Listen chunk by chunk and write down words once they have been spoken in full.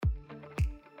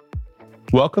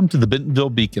Welcome to the Bentonville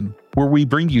Beacon, where we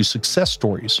bring you success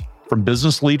stories from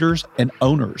business leaders and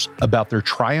owners about their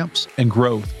triumphs and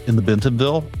growth in the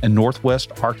Bentonville and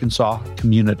Northwest Arkansas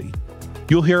community.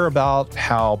 You'll hear about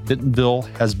how Bentonville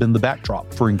has been the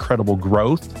backdrop for incredible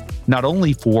growth, not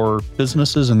only for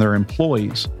businesses and their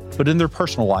employees, but in their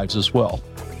personal lives as well.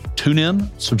 Tune in,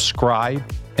 subscribe,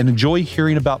 and enjoy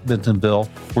hearing about Bentonville,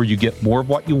 where you get more of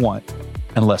what you want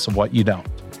and less of what you don't.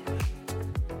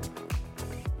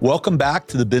 Welcome back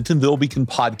to the Bentonville Beacon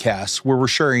podcast, where we're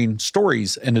sharing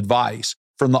stories and advice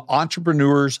from the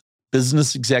entrepreneurs,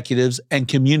 business executives, and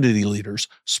community leaders,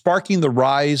 sparking the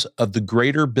rise of the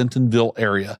greater Bentonville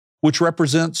area, which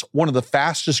represents one of the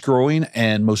fastest growing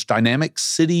and most dynamic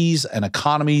cities and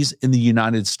economies in the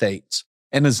United States,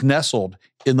 and is nestled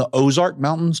in the Ozark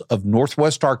Mountains of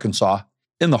Northwest Arkansas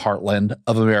in the heartland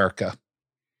of America.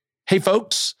 Hey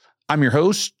folks, I'm your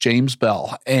host, James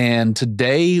Bell, and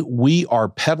today we are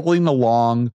pedaling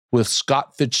along with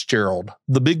Scott Fitzgerald,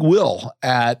 the Big Will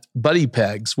at Buddy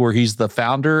Pegs, where he's the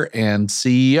founder and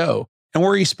CEO, and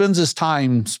where he spends his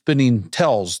time spinning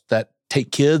tales that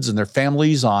take kids and their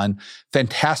families on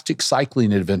fantastic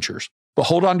cycling adventures. But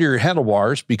hold on to your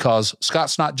handlebars, because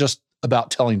Scott's not just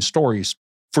about telling stories.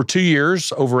 For 2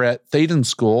 years over at Thaden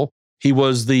School, he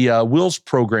was the Wheels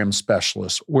Program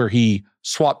Specialist, where he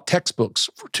swapped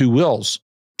textbooks for 2 wheels,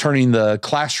 turning the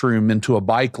classroom into a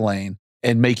bike lane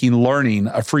and making learning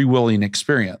a freewheeling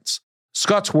experience.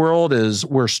 Scott's world is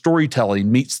where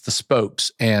storytelling meets the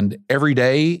spokes, and every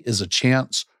day is a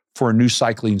chance for a new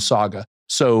cycling saga.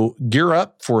 So gear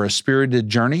up for a spirited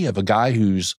journey of a guy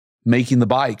who's making the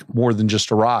bike more than just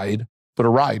a ride, but a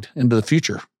ride into the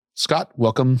future. Scott,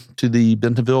 welcome to the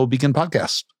Bentonville Beacon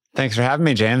podcast. Thanks for having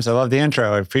me, James. I love the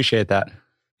intro. I appreciate that.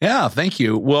 Yeah, thank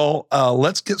you. Well,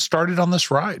 let's get started on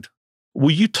this ride. Will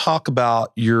you talk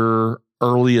about your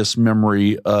earliest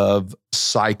memory of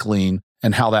cycling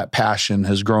and how that passion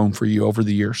has grown for you over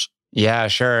the years? Yeah,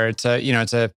 sure. It's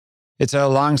a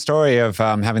long story of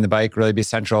having the bike really be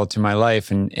central to my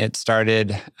life, and it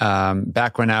started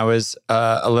back when I was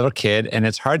a little kid. And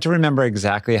it's hard to remember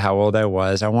exactly how old I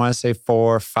was. I want to say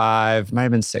 4 or 5, might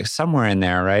have been 6, somewhere in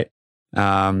there, right?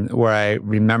 Where I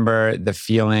remember the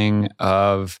feeling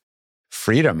of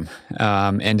freedom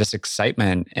and just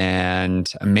excitement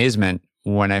and amazement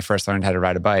when I first learned how to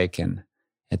ride a bike. And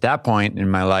at that point in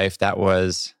my life, that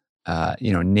was,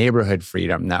 neighborhood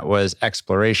freedom. That was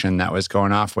exploration. That was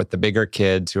going off with the bigger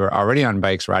kids who are already on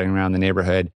bikes riding around the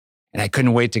neighborhood. And I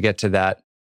couldn't wait to get to that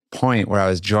point where I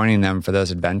was joining them for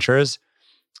those adventures.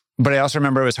 But I also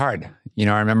remember it was hard.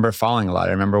 I remember falling a lot.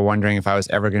 I remember wondering if I was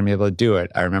ever going to be able to do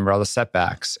it. I remember all the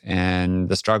setbacks and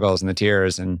the struggles and the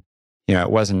tears. And, it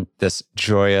wasn't this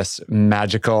joyous,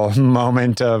 magical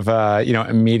moment of,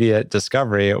 immediate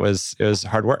discovery. It was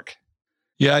hard work.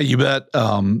 Yeah, you bet.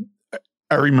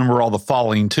 I remember all the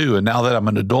falling too. And now that I'm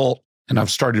an adult and I've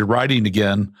started riding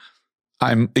again,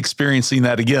 I'm experiencing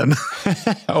that again.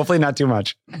 Hopefully not too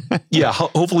much. Yeah,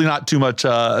 hopefully not too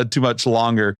much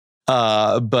longer.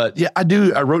 But yeah,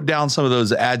 I wrote down some of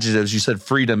those adjectives. You said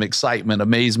freedom, excitement,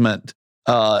 amazement,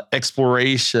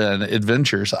 exploration,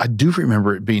 adventures. I do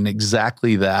remember it being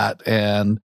exactly that.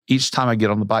 And each time I get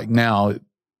on the bike now, it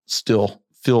still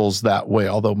feels that way,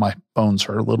 although my bones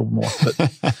hurt a little more.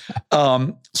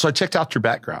 But, so I checked out your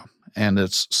background, and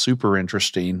it's super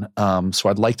interesting. So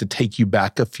I'd like to take you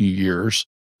back a few years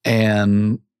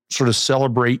and sort of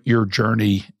celebrate your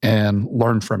journey and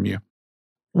learn from you.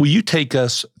 Will you take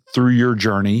us through your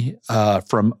journey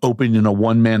from opening a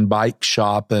one-man bike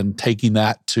shop and taking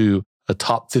that to a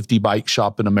top 50 bike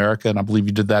shop in America? And I believe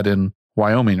you did that in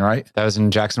Wyoming, right? That was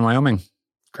in Jackson, Wyoming.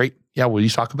 Great. Yeah. Will you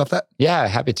talk about that? Yeah,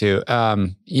 happy to.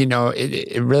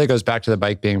 It really goes back to the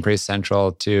bike being pretty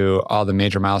central to all the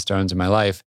major milestones in my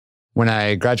life. When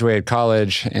I graduated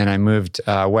college and I moved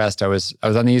west, I was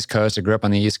on the East Coast. I grew up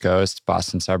on the East Coast,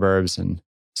 Boston suburbs, and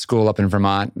school up in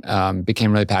Vermont.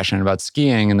 Became really passionate about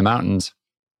skiing in the mountains.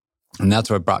 And that's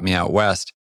what brought me out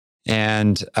west.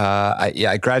 And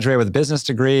I graduated with a business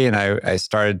degree, and I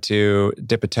started to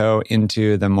dip a toe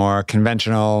into the more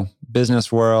conventional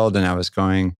business world. And I was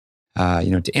going,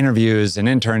 to interviews and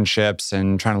internships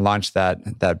and trying to launch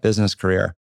that business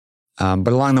career. But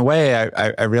along the way,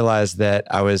 I realized that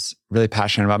I was really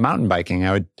passionate about mountain biking.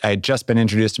 I had just been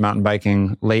introduced to mountain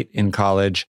biking late in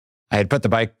college. I had put the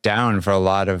bike down for a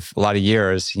lot of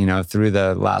years, through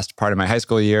the last part of my high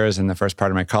school years and the first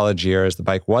part of my college years. The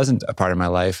bike wasn't a part of my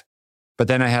life. But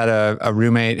then I had a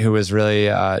roommate who was really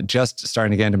just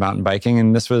starting to get into mountain biking.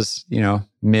 And this was,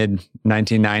 mid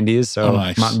 1990s. So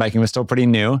nice. Mountain biking was still pretty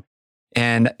new.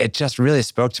 And it just really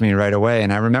spoke to me right away.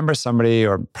 And I remember somebody,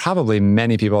 or probably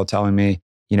many people, telling me,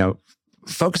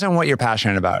 focus on what you're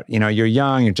passionate about. You're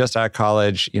young, you're just out of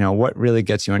college, what really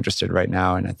gets you interested right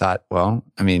now? And I thought, well,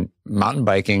 mountain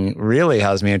biking really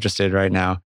has me interested right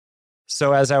now.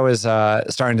 So as I was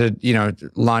starting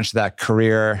to, launch that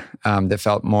career that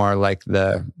felt more like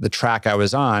the track I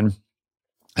was on,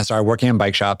 I started working in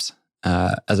bike shops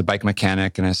as a bike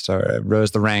mechanic, and I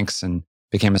rose the ranks and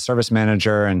became a service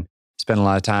manager and spent a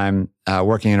lot of time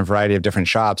working in a variety of different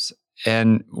shops.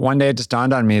 And one day it just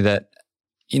dawned on me that,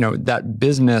 that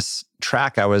business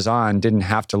track I was on didn't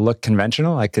have to look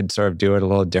conventional. I could sort of do it a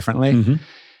little differently. Mm-hmm.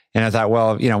 And I thought,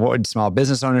 well, what would small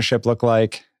business ownership look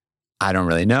like? I don't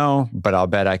really know, but I'll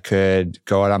bet I could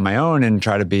go out on my own and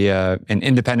try to be an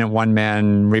independent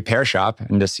one-man repair shop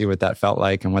and just see what that felt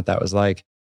like and what that was like.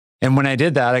 And when I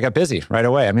did that, I got busy right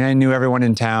away. I knew everyone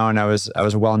in town. I was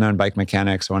a well-known bike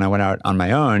mechanic. So when I went out on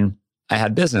my own, I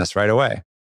had business right away.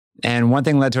 And one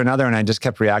thing led to another, and I just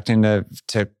kept reacting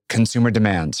to consumer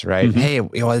demands, right? Mm-hmm. Hey,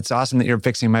 it's awesome that you're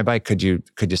fixing my bike. Could you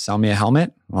sell me a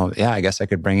helmet? Well, yeah, I guess I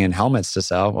could bring in helmets to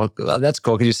sell. Well, that's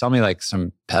cool. Could you sell me like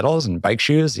some pedals and bike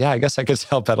shoes? Yeah, I guess I could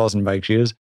sell pedals and bike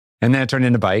shoes. And then it turned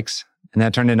into bikes, and then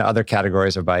it turned into other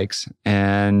categories of bikes.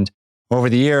 And over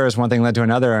the years, one thing led to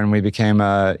another, and we became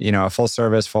a full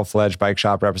service, full-fledged bike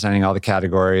shop representing all the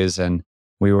categories. And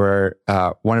we were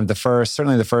one of the first,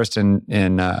 certainly the first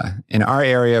in our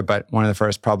area, but one of the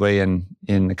first probably in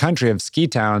the country of ski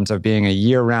towns of being a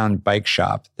year-round bike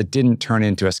shop that didn't turn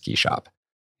into a ski shop.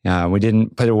 We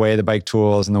didn't put away the bike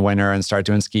tools in the winter and start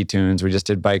doing ski tunes. We just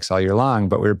did bikes all year long,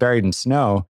 but we were buried in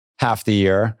snow half the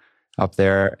year up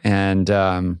there. And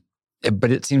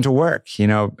but it seemed to work.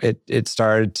 It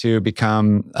started to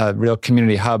become a real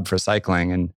community hub for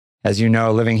cycling. And as you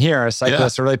know, living here,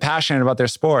 cyclists are really passionate about their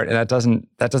sport, and that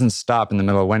doesn't stop in the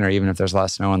middle of winter, even if there's a lot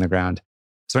of snow on the ground.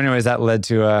 So anyways, that led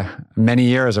to many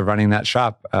years of running that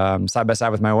shop side by side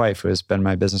with my wife, who has been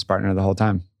my business partner the whole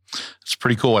time. It's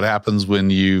pretty cool what happens when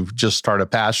you just start a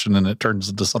passion and it turns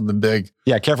into something big.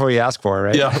 Yeah, careful what you ask for,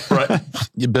 right? Yeah, right.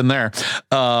 You've been there.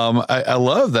 I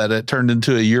love that it turned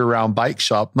into a year-round bike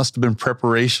shop. Must have been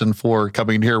preparation for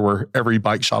coming here where every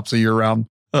bike shop's a year-round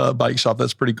bike shop.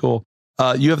 That's pretty cool.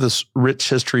 You have this rich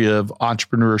history of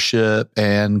entrepreneurship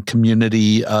and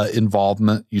community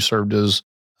involvement. You served as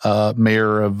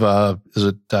mayor of,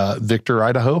 Victor,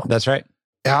 Idaho? That's right.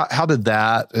 How did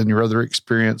that and your other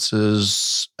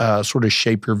experiences sort of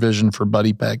shape your vision for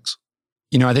Buddy Pegs?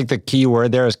 I think the key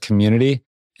word there is community.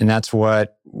 And that's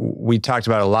what we talked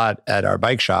about a lot at our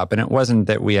bike shop. And it wasn't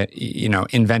that we,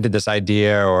 invented this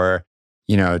idea or,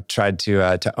 tried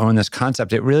to own this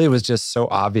concept. It really was just so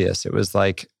obvious. It was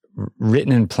like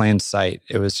written in plain sight.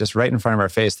 It was just right in front of our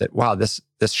face that, wow, this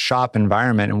shop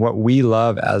environment and what we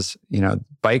love as,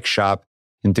 bike shop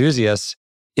enthusiasts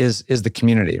is the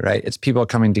community, right? It's people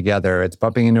coming together. It's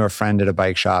bumping into a friend at a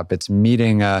bike shop. It's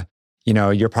meeting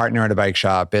your partner at a bike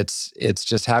shop. It's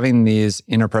just having these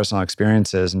interpersonal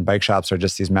experiences, and bike shops are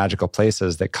just these magical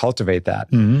places that cultivate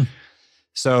that. Mm-hmm.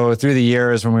 So through the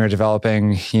years when we were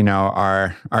developing,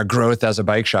 our growth as a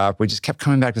bike shop, we just kept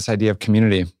coming back to this idea of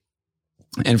community.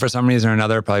 And for some reason or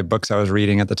another, probably books I was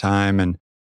reading at the time and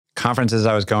conferences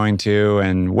I was going to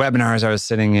and webinars I was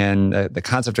sitting in, the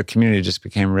concept of community just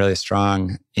became really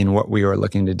strong in what we were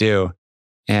looking to do.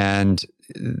 And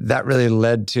that really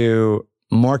led to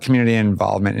more community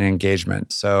involvement and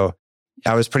engagement. So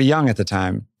I was pretty young at the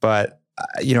time, but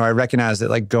I recognized that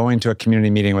like going to a community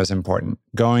meeting was important.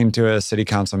 Going to a city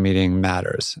council meeting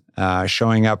matters.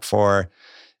 Showing up for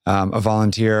a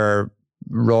volunteer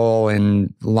role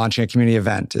in launching a community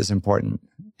event is important.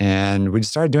 And we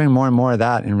just started doing more and more of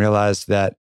that and realized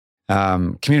that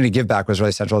community give back was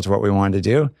really central to what we wanted to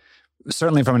do.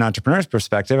 Certainly from an entrepreneur's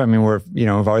perspective,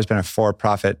 we've always been a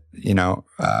for-profit,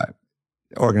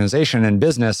 organization and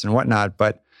business and whatnot,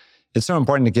 but it's so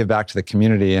important to give back to the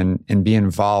community and be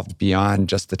involved beyond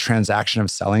just the transaction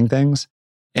of selling things.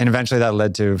 And eventually that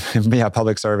led to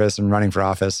public service and running for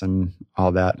office and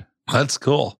all that. That's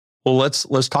cool. Well,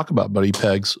 let's talk about Buddy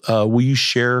Pegs. Will you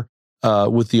share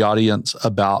with the audience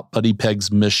about Buddy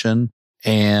Pegs' mission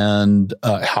and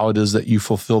how it is that you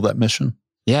fulfill that mission?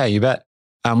 Yeah, you bet.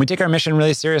 We take our mission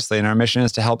really seriously, and our mission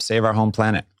is to help save our home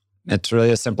planet. It's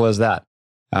really as simple as that.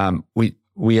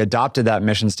 We adopted that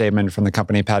mission statement from the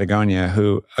company Patagonia,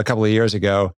 who a couple of years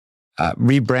ago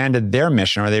rebranded their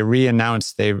mission, or they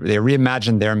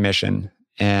reimagined their mission.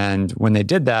 And when they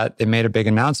did that, they made a big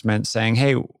announcement saying,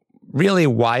 hey, really,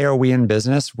 why are we in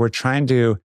business? We're trying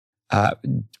to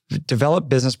develop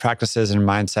business practices and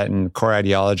mindset and core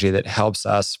ideology that helps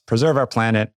us preserve our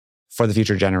planet for the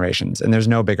future generations. And there's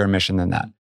no bigger mission than that.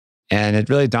 And it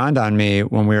really dawned on me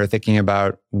when we were thinking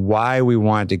about why we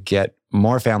wanted to get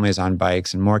more families on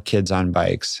bikes and more kids on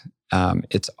bikes.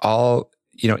 It's all,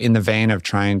 in the vein of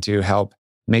trying to help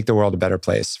make the world a better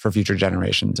place for future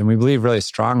generations. And we believe really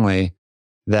strongly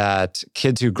that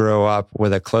kids who grow up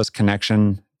with a close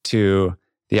connection to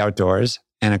the outdoors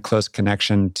and a close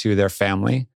connection to their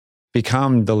family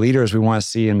become the leaders we want to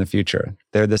see in the future.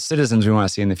 They're the citizens we want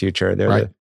to see in the future.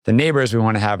 They're the neighbors we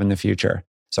want to have in the future.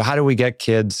 So how do we get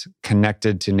kids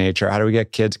connected to nature? How do we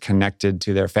get kids connected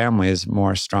to their families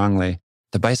more strongly?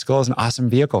 The bicycle is an awesome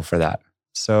vehicle for that.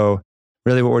 So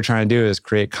really what we're trying to do is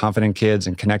create confident kids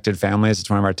and connected families. It's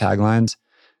one of our taglines,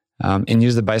 and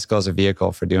use the bicycle as a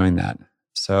vehicle for doing that.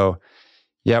 So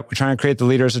we're trying to create the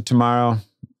leaders of tomorrow.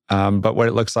 But what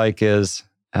it looks like is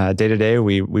day to day,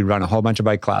 we run a whole bunch of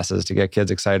bike classes to get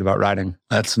kids excited about riding.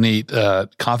 That's neat.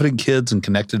 Confident kids and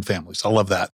connected families. I love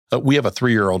that. We have a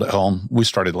 3-year-old at home. We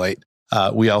started late.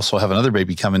 We also have another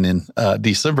baby coming in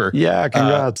December. Yeah,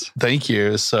 congrats. Thank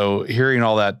you. So hearing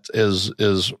all that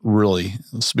is really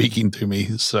speaking to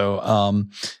me. So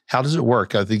how does it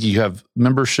work? I think you have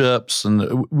memberships,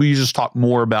 and we just talk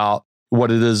more about what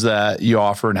it is that you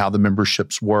offer and how the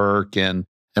memberships work, and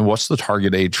what's the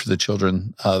target age for the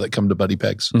children that come to Buddy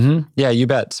Pegs? Mm-hmm. Yeah, you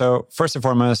bet. So first and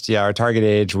foremost, our target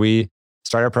age, we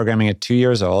start our programming at 2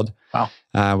 years old. Wow.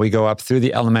 We go up through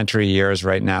the elementary years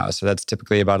right now. So that's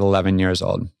typically about 11 years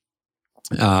old.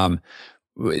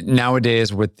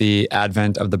 Nowadays, with the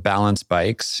advent of the balance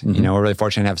bikes, Mm-hmm. We're really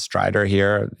fortunate to have Strider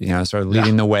here, sort of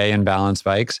leading the way in balance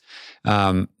bikes.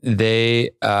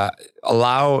 They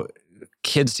allow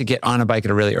kids to get on a bike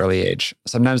at a really early age.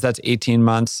 Sometimes that's 18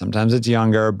 months, sometimes it's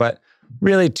younger, but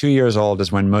really 2 years old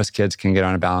is when most kids can get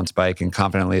on a balance bike and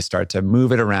confidently start to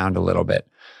move it around a little bit.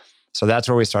 So that's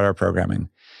where we start our programming.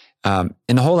 And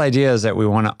the whole idea is that we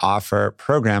want to offer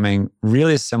programming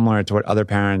really similar to what other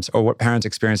parents or what parents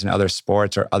experience in other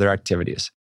sports or other activities.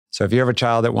 So if you have a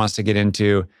child that wants to get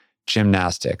into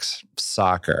gymnastics,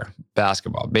 soccer,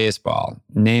 basketball, baseball,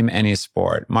 name any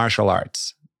sport, martial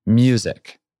arts,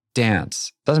 music,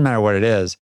 dance, doesn't matter what it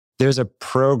is, there's a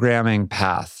programming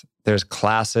path. There's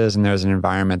classes and there's an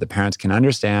environment that parents can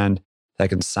understand. That I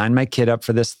can sign my kid up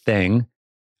for this thing.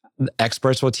 The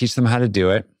experts will teach them how to do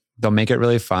it. They'll make it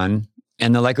really fun.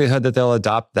 And the likelihood that they'll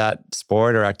adopt that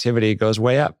sport or activity goes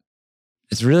way up.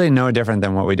 It's really no different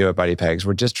than what we do at Buddy Pegs.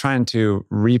 We're just trying to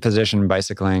reposition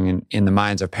bicycling in the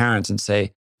minds of parents and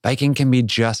say, biking can be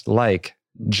just like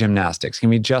gymnastics, can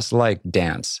be just like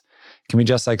dance, can be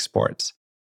just like sports.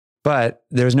 But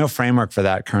there's no framework for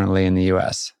that currently in the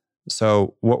US.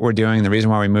 So what we're doing, the reason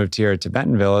why we moved here to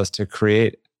Bentonville is to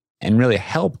create and really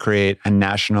help create a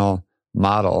national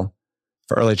model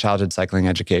for early childhood cycling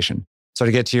education. So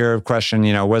to get to your question,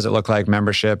 what does it look like,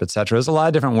 membership, et cetera? There's a lot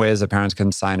of different ways that parents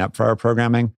can sign up for our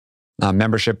programming.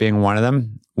 Membership being one of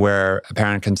them, where a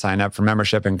parent can sign up for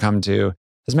membership and come to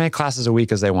as many classes a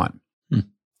week as they want.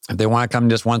 If they want to come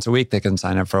just once a week, they can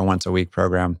sign up for a once a week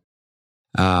program.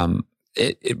 But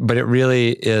it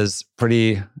really is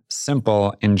pretty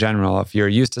simple in general. If you're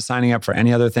used to signing up for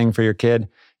any other thing for your kid,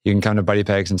 you can come to Buddy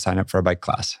Pegs and sign up for a bike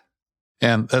class.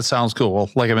 And that sounds cool.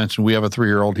 Well, like I mentioned, we have a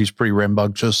 3-year-old. He's pretty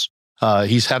rambunctious.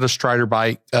 He's had a Strider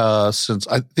bike since,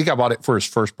 I think I bought it for his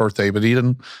first birthday, but he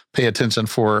didn't pay attention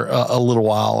for a little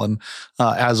while. And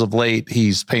as of late,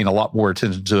 he's paying a lot more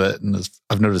attention to it. And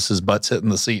I've noticed his butt's hitting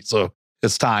the seat. So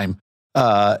it's time.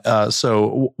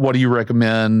 So what do you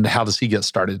recommend? How does he get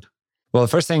started? Well, the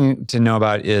first thing to know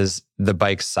about is the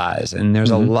bike size. And there's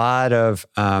a lot of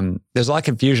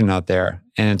confusion out there.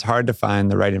 And it's hard to find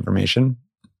the right information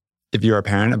if you're a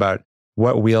parent about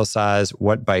what wheel size,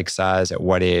 what bike size, at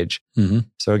what age.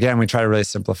 So again, we try to really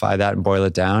simplify that and boil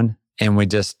it down. And we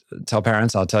just tell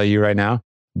parents, I'll tell you right now,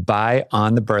 buy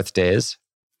on the birthdays.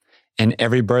 And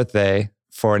every birthday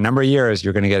for a number of years,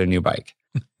 you're going to get a new bike.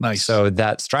 Nice. So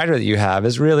that Strider that you have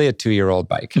is really a 2-year-old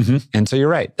bike. And so you're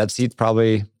right. That seat's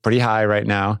probably pretty high right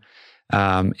now.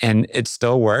 And it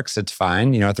still works. It's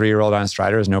fine. A 3-year-old on a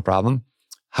Strider is no problem.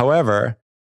 However,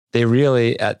 they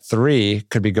really, at 3,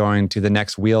 could be going to the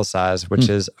next wheel size, which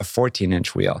is a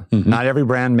 14-inch wheel. Not every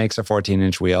brand makes a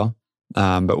 14-inch wheel,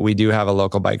 but we do have a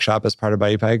local bike shop as part of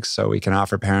Buddy Pegs, so we can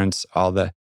offer parents all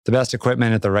the best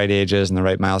equipment at the right ages and the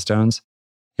right milestones.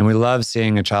 And we love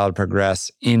seeing a child progress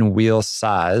in wheel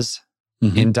size,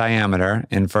 in diameter.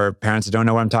 And for parents who don't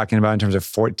know what I'm talking about in terms of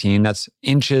 14, that's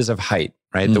inches of height,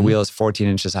 right? The wheel is 14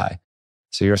 inches high.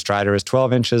 So your Strider is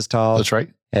 12 inches tall. That's right.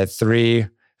 At 3,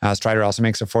 Strider also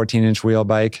makes a 14-inch wheel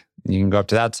bike. You can go up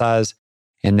to that size.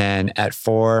 And then at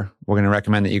 4, we're going to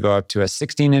recommend that you go up to a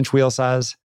 16-inch wheel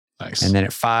size. Nice. And then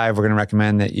at 5, we're going to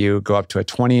recommend that you go up to a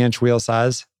 20-inch wheel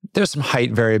size. There's some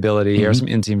height variability here, some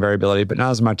inseam variability, but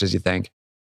not as much as you think.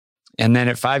 And then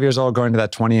at 5 years old, going to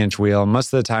that 20-inch wheel.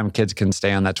 Most of the time, kids can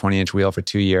stay on that 20-inch wheel for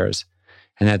 2 years.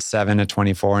 And at 7, a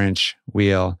 24-inch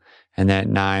wheel. And then at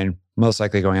 9, most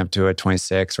likely going up to a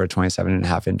 26 or a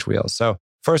 27.5-inch wheel. So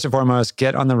first and foremost,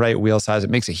 get on the right wheel size. It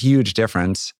makes a huge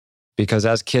difference because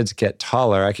as kids get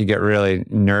taller, I could get really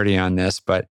nerdy on this,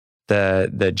 but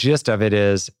the gist of it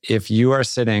is if you are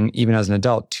sitting, even as an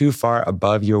adult, too far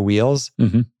above your wheels,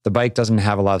 the bike doesn't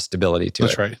have a lot of stability to it.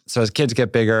 That's right. So as kids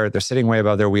get bigger, they're sitting way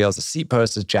above their wheels, the seat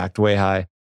post is jacked way high,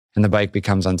 and the bike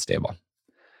becomes unstable.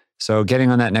 So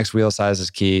getting on that next wheel size is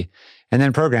key. And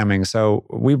then programming. So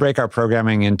we break our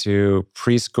programming into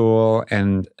preschool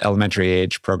and elementary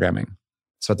age programming.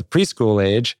 So at the preschool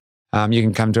age, you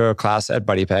can come to a class at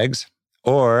Buddy Pegs,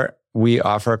 or we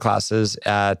offer classes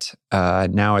at,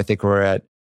 now I think we're at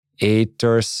 8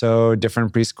 or so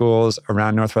different preschools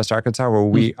around Northwest Arkansas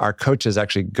where our coaches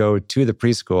actually go to the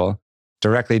preschool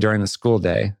directly during the school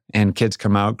day, and kids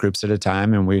come out groups at a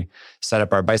time, and we set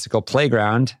up our bicycle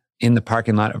playground in the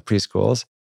parking lot of preschools,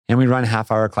 and we run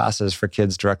half-hour classes for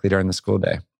kids directly during the school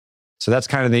day. So that's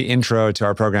kind of the intro to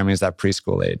our programming, is that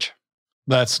preschool age.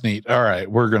 That's neat. All right.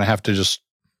 We're going to have to just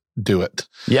do it.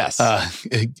 Yes.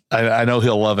 I know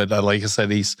he'll love it. Like I said,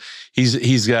 he's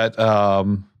got,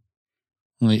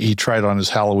 he tried on his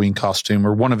Halloween costume,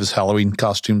 or one of his Halloween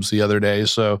costumes the other day.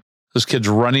 So this kid's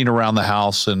running around the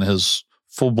house in his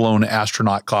full-blown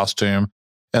astronaut costume.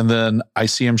 And then I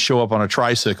see him show up on a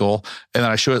tricycle, and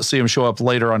then I see him show up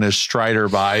later on his Strider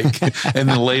bike. And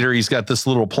then later he's got this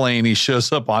little plane. He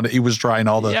shows up on it. He was trying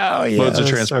all the modes of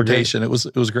transportation. So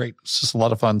it was great. It's just a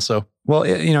lot of fun. So, well,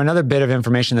 another bit of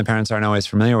information that parents aren't always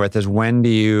familiar with is when do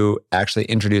you actually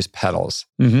introduce pedals?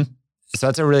 So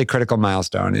that's a really critical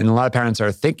milestone. And a lot of parents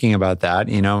are thinking about that.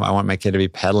 I want my kid to be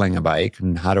pedaling a bike,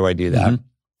 and how do I do that?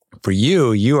 For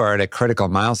you are at a critical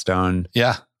milestone.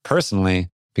 Yeah. Personally,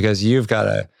 because you've got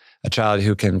a child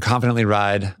who can confidently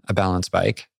ride a balance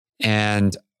bike.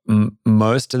 And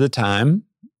most of the time,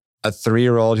 a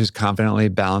 3-year-old who's confidently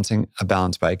balancing a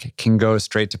balance bike can go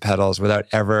straight to pedals without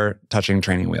ever touching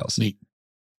training wheels. Neat.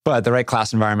 But the right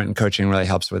class environment and coaching really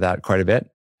helps with that quite a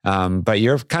bit. But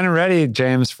you're kind of ready,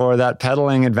 James, for that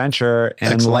pedaling adventure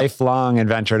and lifelong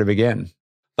adventure to begin.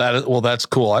 That's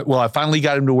cool. I finally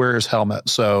got him to wear his helmet.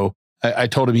 So I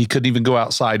told him he couldn't even go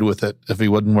outside with it if he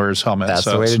wouldn't wear his helmet. That's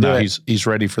the way to do it. He's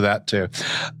ready for that too.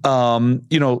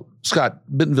 Scott,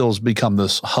 Bentonville's become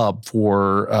this hub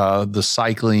for the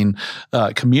cycling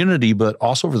community, but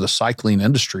also for the cycling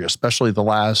industry, especially the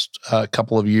last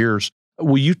couple of years.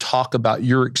 Will you talk about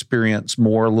your experience a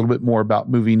little bit more about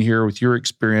moving here with your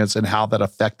experience and how that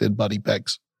affected Buddy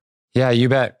Pegs? Yeah, you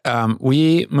bet.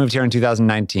 We moved here in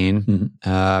 2019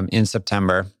 in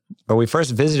September, but we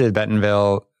first visited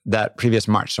Bentonville that previous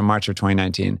March, so March of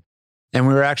 2019. And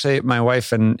we were actually, my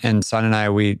wife and son and I,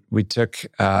 we took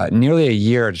nearly a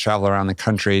year to travel around the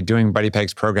country doing Buddy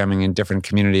Pegs programming in different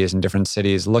communities and different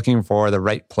cities, looking for the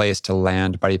right place to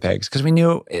land Buddy Pegs. Because we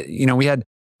knew, we have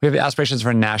aspirations for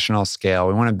a national scale.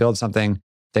 We want to build something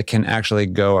that can actually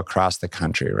go across the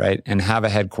country, right? And have a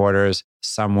headquarters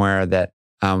somewhere that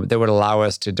would allow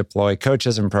us to deploy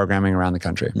coaches and programming around the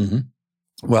country.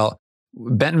 Well,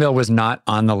 Bentonville was not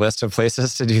on the list of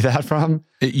places to do that from.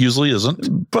 It usually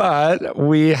isn't. But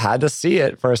we had to see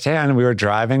it firsthand. We were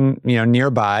driving,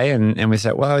 nearby, and we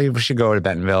said, well, we should go to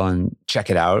Bentonville and check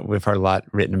it out. We've heard a lot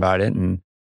written about it and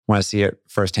want to see it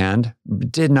firsthand.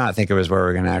 Did not think it was where we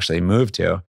were going to actually move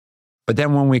to. But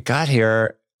then when we got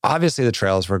here, obviously the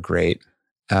trails were great.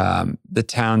 The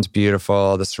town's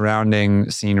beautiful. The surrounding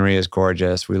scenery is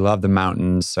gorgeous. We love the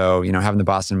mountains. So, having the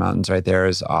Boston Mountains right there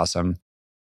is awesome.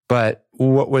 But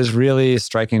what was really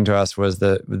striking to us was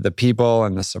the people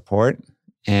and the support.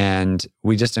 And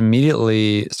we just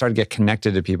immediately started to get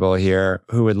connected to people here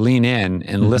who would lean in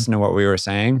and listen to what we were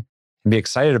saying and be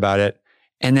excited about it.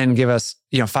 And then give us,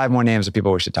 5 more names of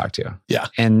people we should talk to. Yeah.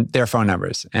 And their phone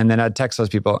numbers. And then I'd text those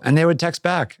people and they would text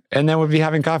back. And then we'd be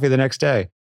having coffee the next day.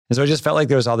 And so it just felt like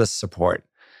there was all this support.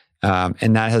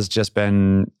 And that has just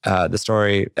been the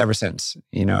story ever since.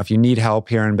 If you need help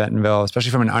here in Bentonville,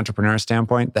 especially from an entrepreneur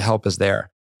standpoint, the help is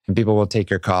there. And people will take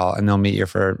your call and they'll meet you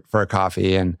for a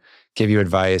coffee and give you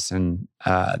advice. And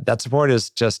that support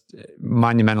is just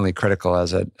monumentally critical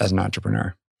as an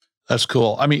entrepreneur. That's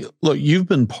cool. I mean, look, you've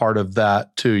been part of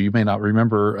that too. You may not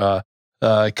remember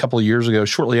a couple of years ago,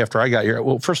 shortly after I got here.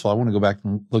 Well, first of all, I want to go back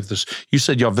and look at this. You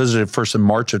said y'all visited first in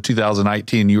March of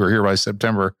 2019. You were here by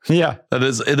September. Yeah.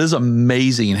 It is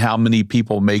amazing how many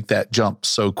people make that jump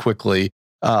so quickly.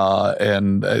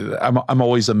 And I'm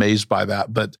always amazed by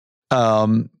that. But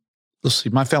let's see,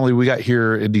 my family, we got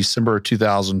here in December of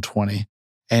 2020.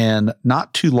 And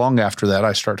not too long after that,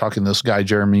 I started talking to this guy,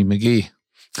 Jeremy McGee.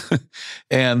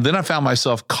 And then I found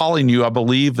myself calling you, I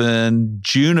believe in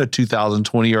June of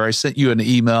 2020, or I sent you an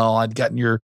email. I'd gotten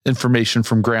your information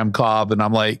from Graham Cobb. And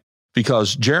I'm like,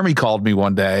 because Jeremy called me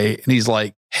one day and he's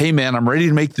like, hey man, I'm ready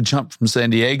to make the jump from San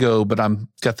Diego, but I'm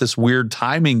got this weird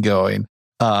timing going.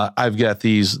 I've got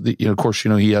these, of course,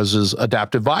 he has his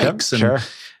adaptive bikes, and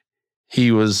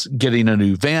he was getting a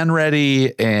new van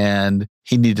ready and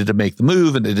he needed to make the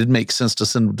move, and it didn't make sense to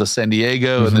send him to San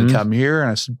Diego and then come here.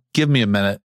 And I said, give me a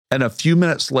minute. And a few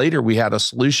minutes later, we had a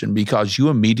solution because you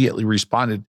immediately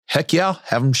responded, heck yeah,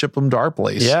 have him ship them to our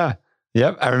place. Yeah.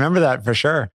 Yep. I remember that for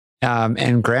sure.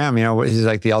 And Graham, he's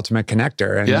like the ultimate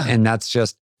connector. And that's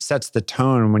just sets the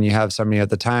tone when you have somebody at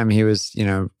the time. He was,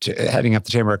 heading up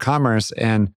the Chamber of Commerce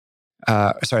and,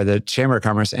 the Chamber of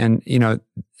Commerce. And,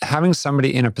 having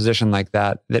somebody in a position like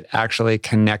that actually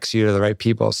connects you to the right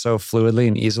people so fluidly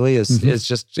and easily is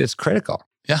just, it's critical.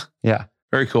 Yeah. Yeah.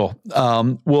 Very cool.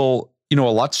 Well, a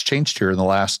lot's changed here in the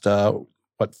last, 4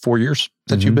 years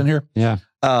that you've been here? Yeah.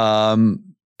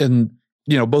 And,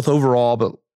 both overall,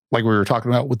 but like we were talking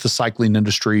about with the cycling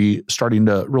industry starting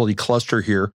to really cluster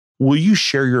here, will you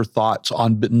share your thoughts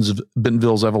on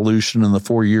Bentonville's evolution in the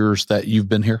 4 years that you've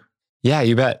been here? Yeah,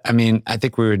 you bet. I mean, I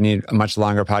think we would need a much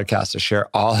longer podcast to share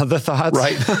all of the thoughts.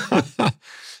 Right.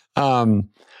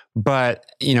 But,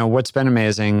 what's been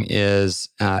amazing is,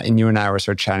 and you and I were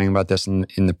sort of chatting about this in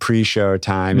the pre-show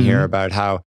time here about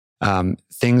how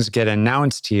things get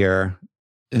announced here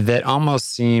that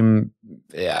almost seem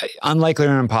unlikely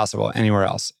or impossible anywhere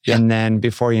else. Yeah. And then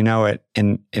before you know it,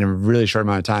 in a really short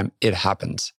amount of time, it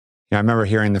happens. I remember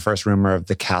hearing the first rumor of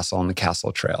the castle and the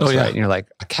castle trails, right? And you're like,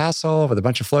 a castle with a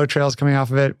bunch of flow trails coming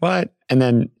off of it? What? And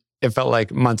then it felt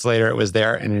like months later it was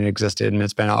there and it existed and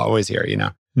it's been always here,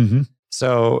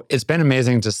 So it's been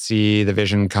amazing to see the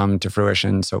vision come to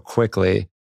fruition so quickly.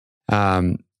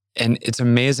 And it's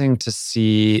amazing to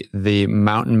see the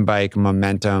mountain bike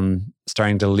momentum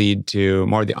starting to lead to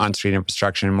more of the on-street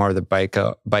infrastructure and more of the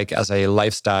bike as a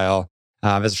lifestyle,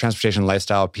 as a transportation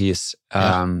lifestyle piece,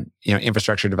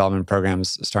 infrastructure development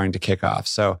programs starting to kick off.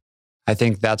 So I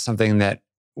think that's something that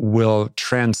will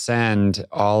transcend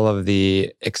all of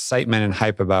the excitement and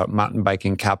hype about mountain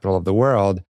biking capital of the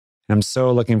world. And I'm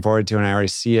so looking forward to, and I already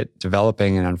see it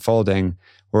developing and unfolding,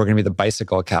 we're going to be the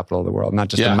bicycle capital of the world, not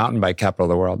just the mountain bike capital of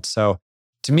the world. So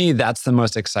to me, that's the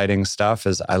most exciting stuff.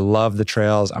 Is I love the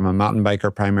trails. I'm a mountain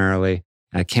biker primarily.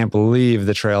 And I can't believe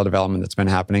the trail development that's been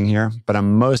happening here, but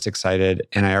I'm most excited,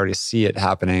 and I already see it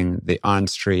happening, the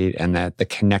on-street and the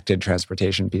connected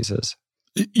transportation pieces.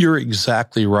 You're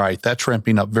exactly right. That's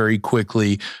ramping up very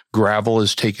quickly. Gravel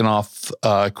is taken off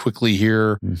quickly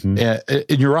here. And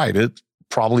you're right. It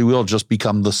probably will just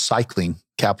become the cycling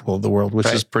capital of the world, which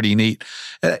is pretty neat.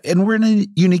 And we're in a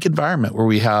unique environment where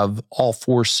we have all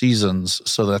 4 seasons,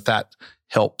 so that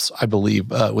helps, I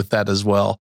believe, with that as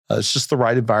well. It's just the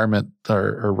right environment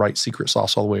or right secret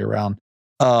sauce all the way around.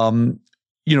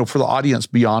 For the audience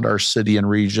beyond our city and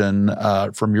region,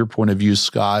 from your point of view,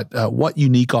 Scott, what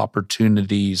unique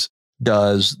opportunities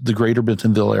does the greater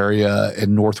Bentonville area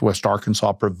and Northwest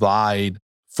Arkansas provide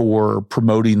for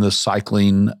promoting the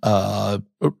cycling, and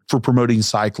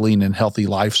healthy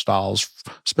lifestyles,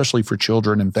 especially for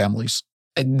children and families?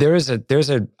 There's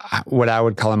a what I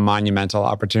would call a monumental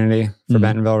opportunity for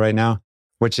Bentonville right now,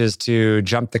 which is to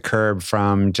jump the curb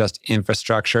from just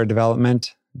infrastructure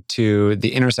development to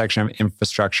the intersection of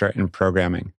infrastructure and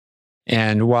programming.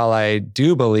 And while I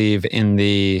do believe in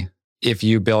the if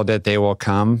you build it, they will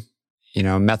come,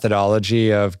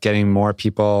 methodology of getting more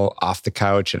people off the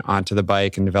couch and onto the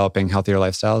bike and developing healthier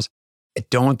lifestyles, I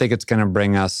don't think it's going to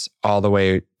bring us all the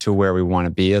way to where we want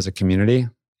to be as a community.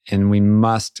 And we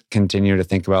must continue to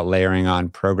think about layering on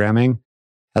programming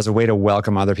as a way to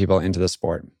welcome other people into the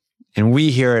sport. And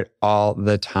we hear it all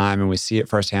the time, and we see it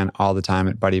firsthand all the time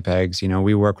at Buddy Pegs.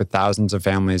 We work with thousands of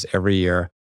families every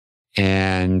year.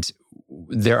 And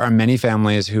there are many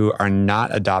families who are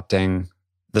not adopting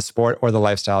the sport or the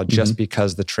lifestyle just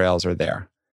because the trails are there.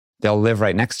 They'll live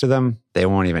right next to them. They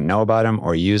won't even know about them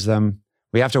or use them.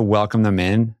 We have to welcome them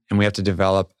in, and we have to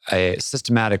develop a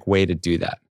systematic way to do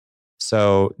that.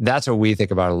 So that's what we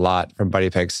think about a lot from Buddy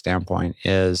Peg's standpoint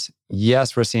is,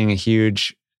 yes, we're seeing a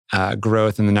huge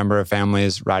growth in the number of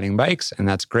families riding bikes, and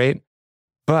that's great.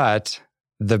 But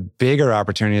the bigger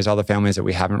opportunity is all the families that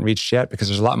we haven't reached yet, because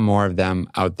there's a lot more of them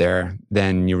out there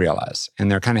than you realize, and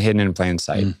they're kind of hidden in plain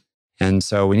sight. And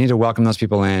so we need to welcome those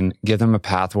people in, give them a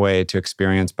pathway to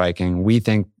experience biking. We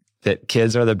think that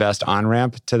kids are the best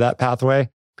on-ramp to that pathway,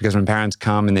 because when parents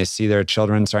come and they see their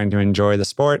children starting to enjoy the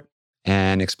sport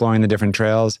and exploring the different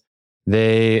trails,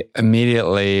 they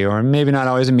immediately, or maybe not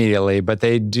always immediately, but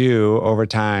they do over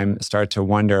time start to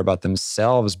wonder about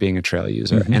themselves being a trail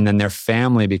user. Mm-hmm. And then their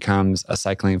family becomes a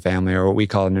cycling family, or what we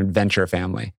call an adventure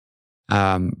family.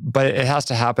 But it has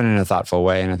to happen in a thoughtful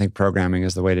way. And I think programming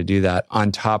is the way to do that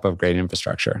on top of great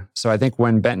infrastructure. So I think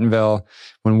when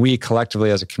we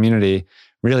collectively as a community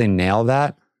really nail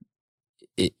that,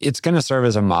 it's going to serve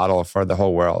as a model for the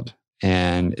whole world.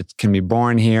 And it can be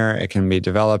born here, it can be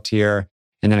developed here.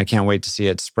 And then I can't wait to see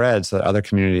it spread so that other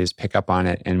communities pick up on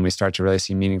it and we start to really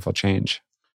see meaningful change.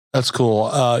 That's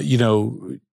cool.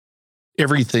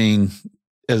 Everything,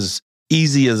 as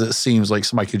easy as it seems, like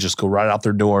somebody could just go right out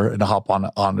their door and hop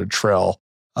on a trail,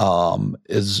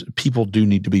 is people do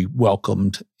need to be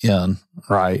welcomed in,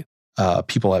 right?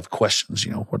 People have questions,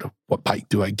 what bike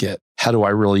do I get? How do I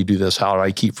really do this? How do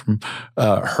I keep from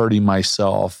hurting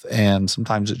myself? And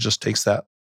sometimes it just takes that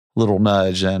little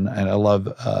nudge. And I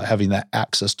love having that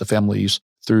access to families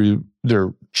through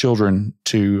their children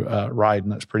to ride.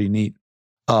 And that's pretty neat.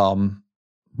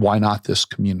 Why not this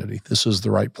community? This is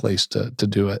the right place to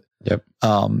do it. Yep.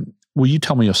 Will you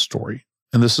tell me a story?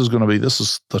 And this is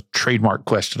the trademark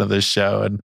question of this show.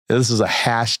 And this is a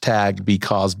hashtag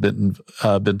because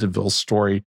Bentonville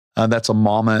story. That's a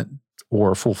moment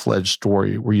or a full-fledged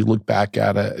story where you look back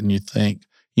at it and you think,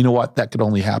 you know what, that could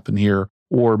only happen here.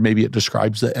 Or maybe it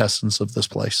describes the essence of this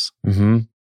place. Mm-hmm.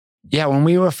 Yeah, when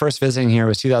we were first visiting here, it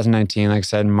was 2019, like I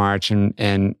said, in March.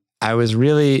 And I was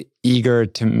really eager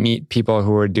to meet people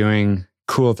who were doing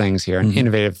cool things here and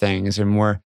innovative things and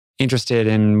were interested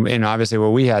in obviously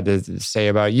what we had to say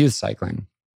about youth cycling.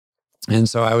 And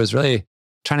so I was really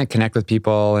trying to connect with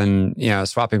people and,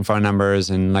 swapping phone numbers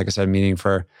and, like I said, meeting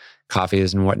for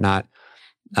coffees and whatnot.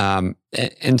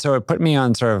 And so it put me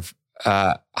on sort of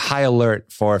high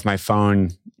alert for if my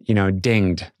phone,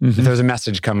 dinged, if there was a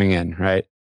message coming in, right?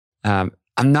 I'm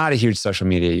not a huge social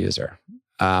media user.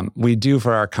 We do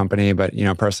for our company, but,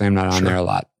 personally, I'm not on there a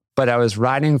lot. But I was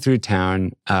riding through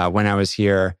town when I was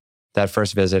here that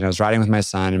first visit. I was riding with my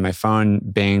son and my phone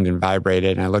binged and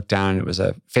vibrated. And I looked down and it was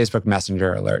a Facebook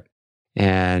Messenger alert.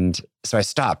 And so I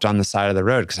stopped on the side of the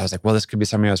road because I was like, well, this could be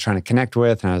somebody I was trying to connect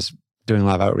with. And I was doing a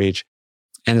lot of outreach.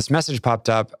 And this message popped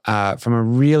up from a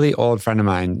really old friend of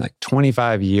mine, like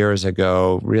 25 years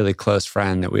ago, really close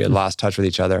friend that we had lost touch with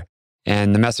each other.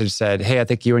 And the message said, hey, I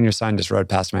think you and your son just rode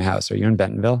past my house. Are you in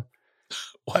Bentonville?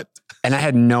 What? And I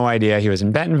had no idea he was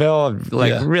in Bentonville.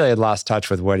 Really had lost touch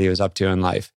with what he was up to in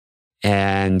life.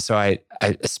 And so I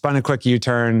spun a quick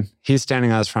U-turn. He's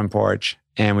standing on his front porch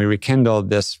and we rekindled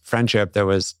this friendship that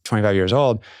was 25 years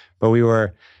old. But we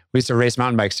used to race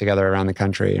mountain bikes together around the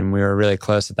country and we were really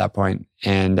close at that point.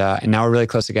 And now we're really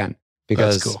close again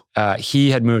because cool. He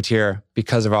had moved here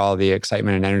because of all the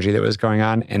excitement and energy that was going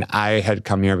on. And I had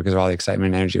come here because of all the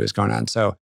excitement and energy that was going on.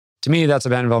 So to me, that's a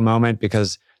Bentonville moment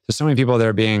because there's so many people that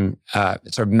are being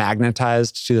sort of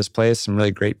magnetized to this place, some really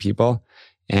great people.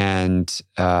 And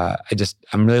I'm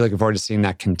really looking forward to seeing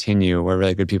that continue where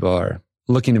really good people are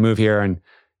looking to move here and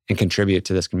contribute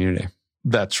to this community.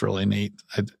 That's really neat.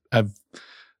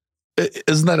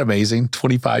 Isn't that amazing?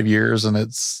 25 years and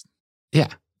it's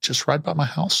just right by my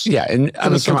house. Yeah. And I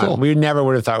mean, come on, we never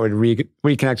would have thought we'd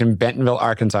reconnect in Bentonville,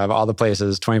 Arkansas, of all the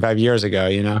places 25 years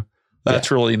ago, That's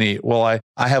really neat. Well, I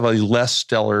have a less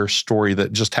stellar story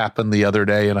that just happened the other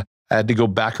day and I had to go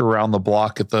back around the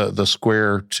block at the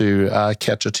square to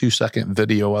catch a 2-second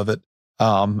video of it.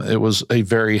 It was a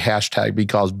very hashtag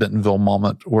because Bentonville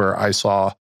moment where I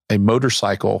saw a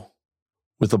motorcycle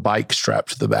with a bike strapped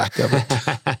to the back of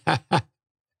it.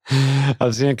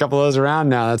 I've seen a couple of those around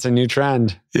now. That's a new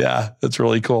trend. Yeah, that's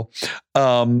really cool.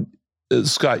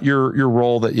 Scott, your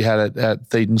role that you had at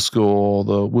Thaden School,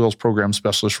 the Wheels Program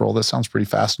Specialist role, that sounds pretty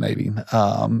fascinating.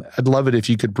 I'd love it if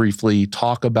you could briefly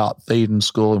talk about Thaden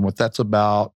School and what that's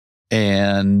about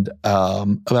and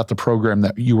about the program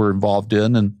that you were involved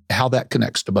in and how that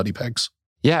connects to Buddy Pegs.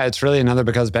 Yeah, it's really another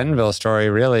Because Bentonville story,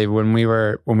 really. When we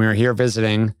were here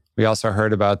visiting, we also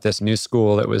heard about this new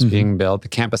school that was being built. The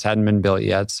campus hadn't been built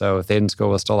yet, so Thaden School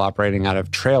was still operating out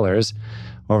of trailers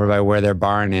over by where their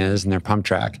barn is and their pump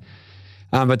track.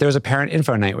 But there was a parent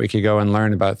info night we could go and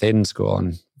learn about Thaden School.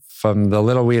 And from the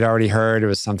little we'd already heard, it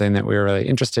was something that we were really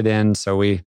interested in. So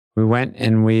we went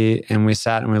and we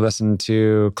sat and we listened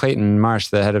to Clayton Marsh,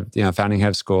 the head of, founding head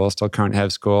of school, still current head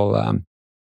of school,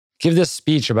 give this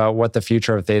speech about what the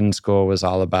future of Thaden School was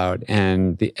all about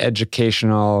and the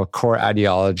educational core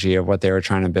ideology of what they were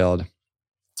trying to build.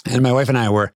 And my wife and I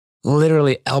were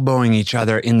literally elbowing each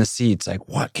other in the seats. Like,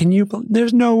 what can you,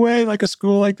 there's no way like a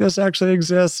school like this actually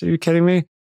exists. Are you kidding me?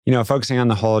 Focusing on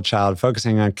the whole child,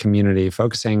 focusing on community,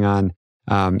 focusing on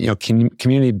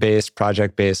community-based,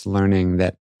 project-based learning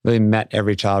that really met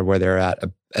every child where they're at.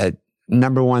 A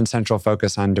number one central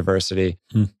focus on diversity,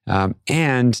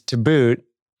 and to boot,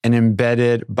 an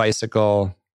embedded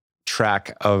bicycle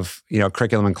track of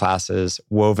curriculum and classes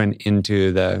woven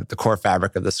into the core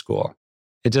fabric of the school.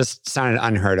 It just sounded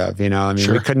unheard of.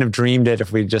 Sure. We couldn't have dreamed it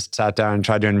if we just sat down and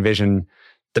tried to envision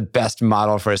the best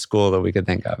model for a school that we could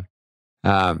think of.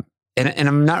 And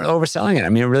I'm not overselling it.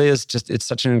 It really is it's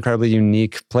such an incredibly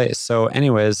unique place. So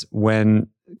anyways, when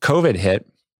COVID hit,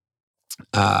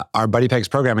 our Buddy Pegs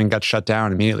programming got shut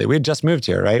down immediately. We had just moved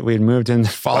here, right? We had moved in the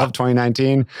fall of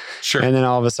 2019. Sure. And then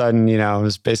all of a sudden, it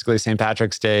was basically St.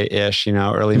 Patrick's Day-ish,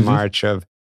 early March of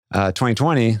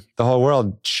 2020, the whole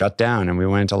world shut down and we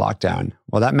went into lockdown.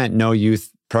 Well, that meant no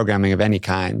youth programming of any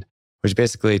kind, which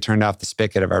basically turned off the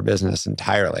spigot of our business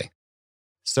entirely.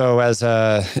 So as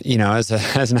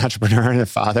an entrepreneur and a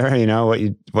father,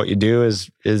 what you do is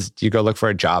you go look for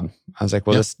a job. I was like,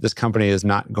 well, this company is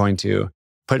not going to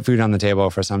put food on the table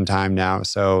for some time now.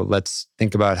 So let's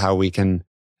think about how we can,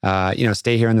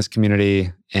 stay here in this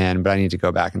community. But I need to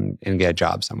go back and get a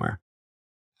job somewhere.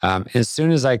 As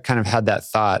soon as I kind of had that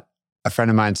thought, a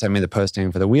friend of mine sent me the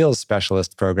posting for the Wheels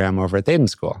Specialist program over at Thaden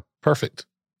School. Perfect.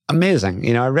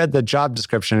 Amazing. I read the job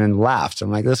description and laughed.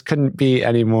 I'm like, this couldn't be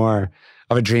any more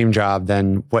of a dream job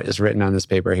than what is written on this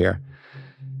paper here.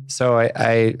 So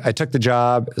I took the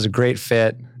job. It was a great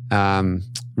fit.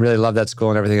 Really love that school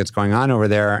and everything that's going on over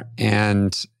there.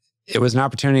 And it was an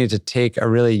opportunity to take a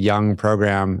really young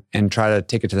program and try to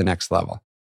take it to the next level.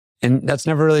 And that's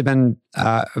never really been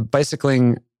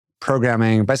bicycling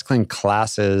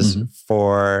classes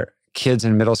for kids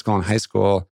in middle school and high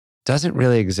school doesn't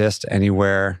really exist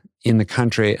anywhere in the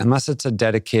country unless it's a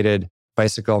dedicated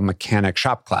bicycle mechanic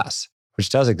shop class, which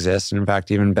does exist. And in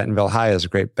fact, even Bentonville High has a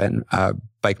great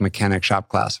bike mechanic shop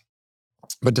class.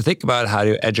 But to think about how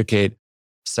to educate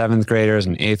 7th graders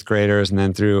and 8th graders, and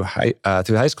then through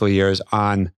high school years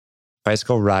on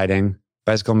bicycle riding,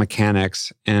 bicycle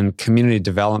mechanics, and community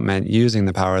development using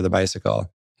the power of the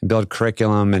bicycle, and build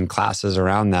curriculum and classes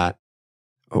around that.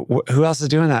 Who else is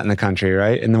doing that in the country,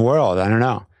 right? In the world? I don't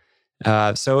know.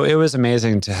 So it was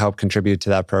amazing to help contribute to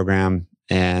that program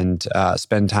and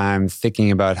spend time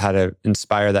thinking about how to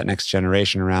inspire that next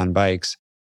generation around bikes.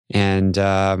 And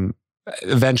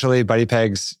eventually, Buddy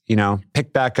Pegs,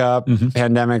 picked back up.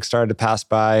 Pandemic started to pass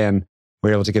by, and we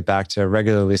were able to get back to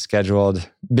regularly scheduled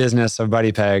business of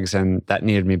Buddy Pegs, and that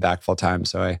needed me back full time.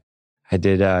 So I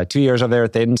did 2 years over there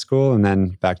at Thaden School, and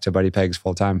then back to Buddy Pegs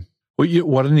full time. Well,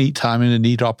 what a neat time and a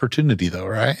neat opportunity, though,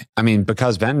 right?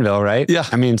 Because Bentonville, right? Yeah.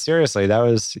 Seriously, that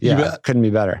was, couldn't be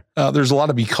better. There's a lot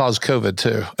of because COVID,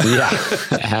 too. Yeah.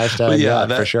 Hashtag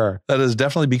that for sure. That is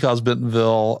definitely because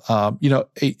Bentonville.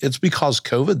 It's because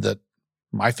COVID that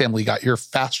my family got here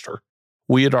faster.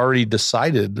 We had already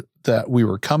decided that we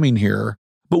were coming here,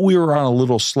 but we were on a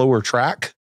little slower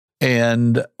track.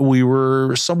 And we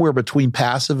were somewhere between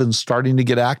passive and starting to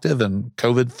get active, and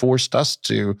COVID forced us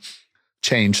to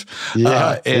change.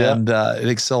 It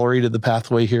accelerated the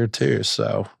pathway here too.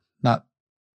 So not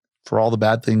for all the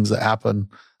bad things that happen.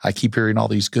 I keep hearing all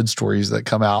these good stories that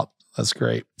come out. That's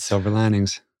great. Silver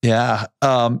linings. Yeah.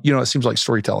 It seems like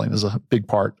storytelling is a big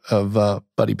part of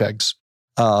Buddy Pegs,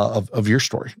 of your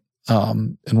story.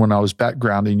 And when I was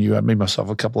backgrounding you, I made myself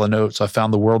a couple of notes. I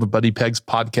found the World of Buddy Pegs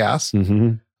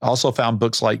podcast. I also found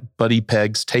books like Buddy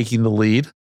Pegs Taking the Lead.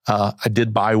 I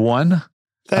did buy one.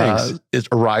 Thanks. It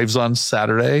arrives on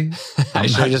Saturday. I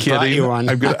should have just bought you one.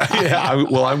 I'm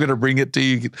going to bring it to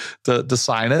you to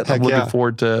sign it. I'm looking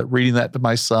forward to reading that to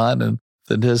my son and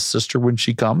then his sister when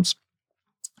she comes.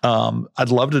 I'd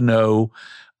love to know,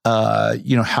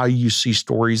 how you see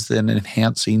stories then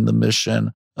enhancing the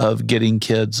mission of getting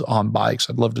kids on bikes.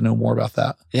 I'd love to know more about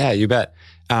that. Yeah, you bet.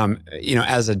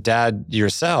 As a dad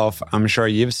yourself, I'm sure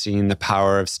you've seen the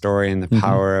power of story and the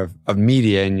power of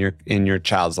media in your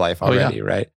child's life already,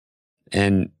 right?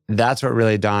 And that's what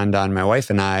really dawned on my wife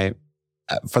and I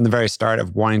from the very start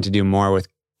of wanting to do more with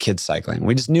kids cycling.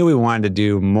 We just knew we wanted to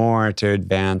do more to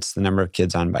advance the number of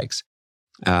kids on bikes.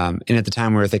 And at the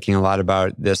time, we were thinking a lot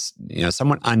about this,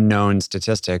 somewhat unknown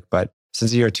statistic, but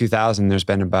since the year 2000, there's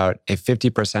been about a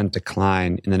 50%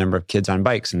 decline in the number of kids on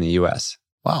bikes in the US.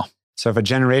 Wow. So if a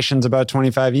generation's about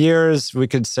 25 years, we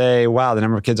could say, wow, the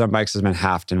number of kids on bikes has been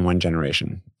halved in one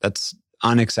generation. That's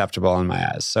unacceptable in my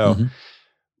eyes. So,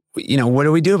 what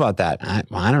do we do about that?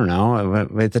 I don't know.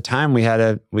 At the time, we had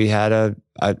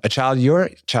a child your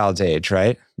child's age,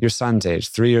 right? Your son's age,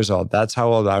 3 years old. That's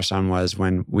how old our son was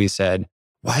when we said,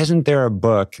 why isn't there a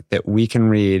book that we can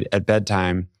read at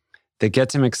bedtime that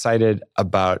gets him excited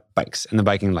about bikes and the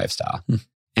biking lifestyle?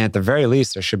 And at the very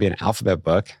least, there should be an alphabet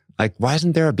book. Like, why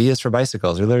isn't there a B is for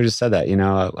bicycles? We literally just said that,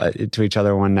 to each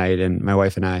other one night, and my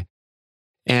wife and I.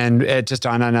 And it just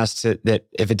dawned on us that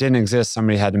if it didn't exist,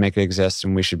 somebody had to make it exist,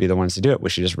 and we should be the ones to do it.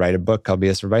 We should just write a book called B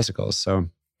is for bicycles. So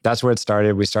that's where it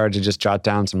started. We started to just jot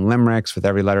down some limericks with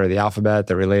every letter of the alphabet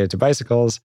that related to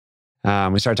bicycles.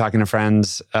 We started talking to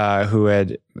friends who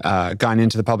had gone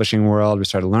into the publishing world. We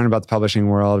started learning about the publishing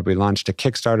world. We launched a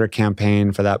Kickstarter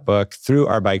campaign for that book through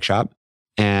our bike shop.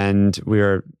 And we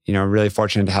were, really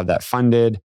fortunate to have that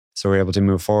funded. So we were able to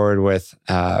move forward with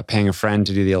paying a friend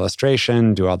to do the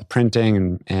illustration, do all the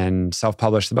printing, and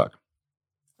self-publish the book.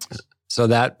 So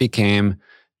that became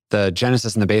the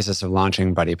genesis and the basis of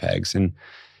launching Buddy Pegs. And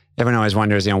everyone always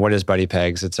wonders, what is Buddy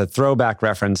Pegs? It's a throwback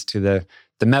reference to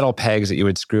the metal pegs that you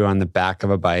would screw on the back of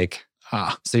a bike.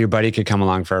 So your buddy could come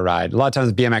along for a ride. A lot of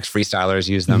times BMX freestylers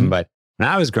use them, but when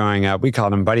I was growing up, we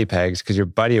called them Buddy Pegs because your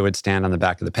buddy would stand on the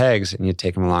back of the pegs and you'd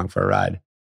take him along for a ride.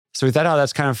 So we thought,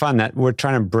 that's kind of fun that we're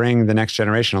trying to bring the next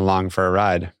generation along for a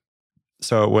ride.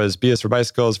 So it was B is for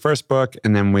Bicycles' first book,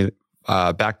 and then we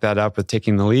backed that up with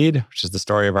Taking the Lead, which is the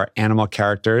story of our animal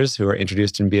characters who are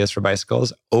introduced in B is for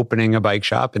Bicycles, opening a bike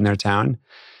shop in their town.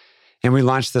 And we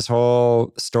launched this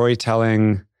whole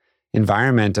storytelling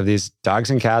environment of these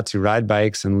dogs and cats who ride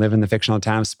bikes and live in the fictional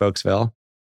town of Spokesville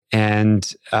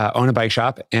and own a bike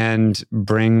shop and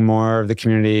bring more of the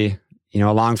community,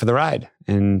 along for the ride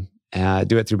and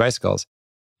do it through bicycles.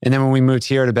 And then when we moved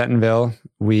here to Bentonville,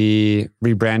 we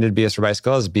rebranded B is for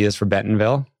Bicycles as B is for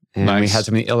Bentonville. And we had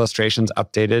some of the illustrations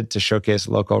updated to showcase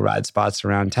local ride spots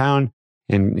around town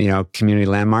and, community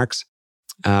landmarks.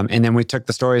 And then we took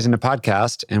the stories into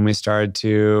podcast and we started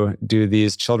to do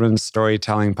these children's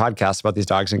storytelling podcasts about these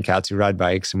dogs and cats who ride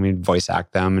bikes, and we'd voice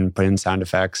act them and put in sound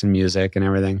effects and music and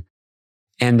everything.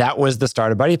 And that was the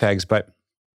start of Buddy Pegs. But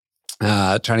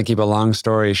trying to keep a long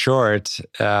story short,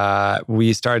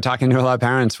 we started talking to a lot of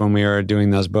parents when we were doing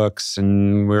those books,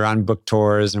 and we were on book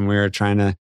tours and we were trying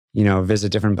to,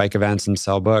 visit different bike events and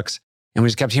sell books. And we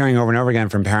just kept hearing over and over again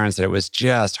from parents that it was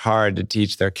just hard to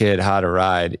teach their kid how to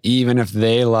ride. Even if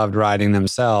they loved riding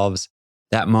themselves,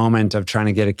 that moment of trying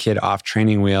to get a kid off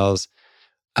training wheels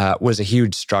was a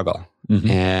huge struggle.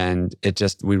 And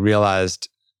we realized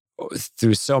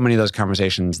through so many of those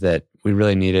conversations that we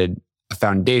really needed a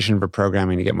foundation for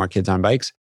programming to get more kids on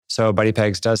bikes. So Buddy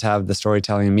Pegs does have the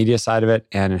storytelling and media side of it,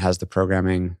 and it has the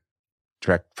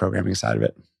direct programming side of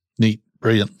it. Neat.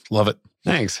 Brilliant. Love it.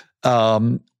 Thanks.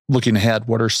 Looking ahead,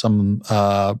 what are some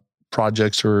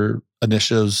projects or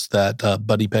initiatives that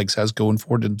Buddy Pegs has going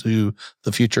forward into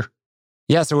the future?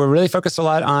 Yeah, so we're really focused a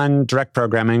lot on direct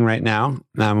programming right now.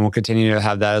 We'll continue to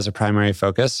have that as a primary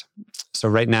focus. So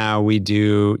right now we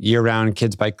do year-round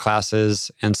kids' bike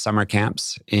classes and summer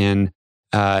camps in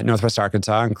Northwest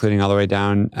Arkansas, including all the way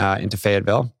down into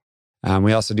Fayetteville.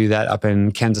 We also do that up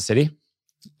in Kansas City.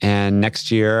 And next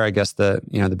year, I guess the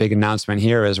big announcement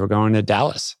here is we're going to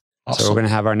Dallas. Awesome. So we're going to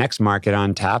have our next market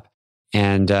on tap.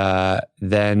 And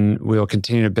then we'll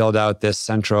continue to build out this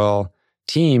central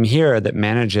team here that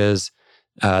manages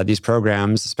these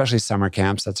programs, especially summer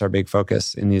camps. That's our big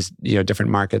focus in these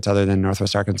different markets other than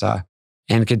Northwest Arkansas.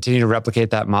 And continue to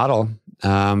replicate that model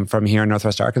from here in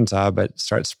Northwest Arkansas, but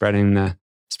start spreading the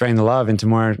love into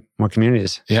more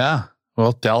communities. Yeah.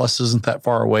 Well, Dallas isn't that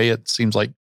far away. It seems like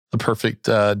the perfect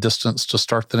distance to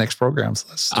start the next program.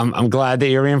 So I'm glad that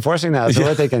you're reinforcing that. So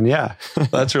we're thinking, yeah.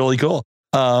 That's really cool.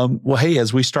 Well, hey,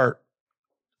 as we start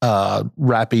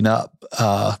wrapping up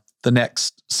the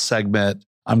next segment,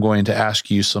 I'm going to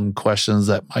ask you some questions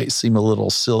that might seem a little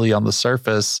silly on the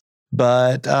surface,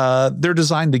 but they're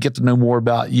designed to get to know more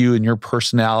about you and your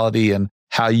personality and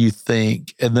how you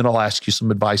think. And then I'll ask you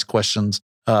some advice questions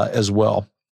as well.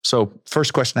 So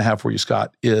first question I have for you,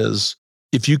 Scott, is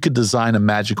if you could design a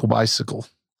magical bicycle,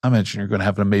 I imagine you're going to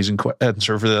have an amazing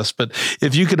answer for this, but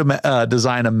if you could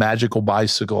design a magical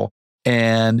bicycle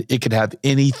and it could have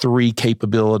any three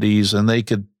capabilities and they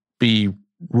could be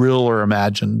real or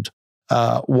imagined,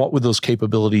 what would those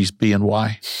capabilities be and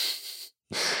why?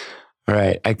 All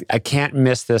right. I can't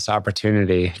miss this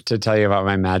opportunity to tell you about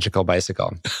my magical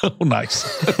bicycle. Oh, nice.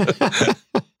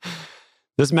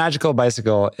 This magical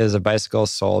bicycle is a bicycle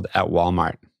sold at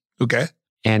Walmart. Okay.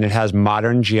 And it has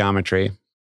modern geometry.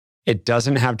 It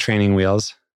doesn't have training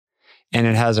wheels. And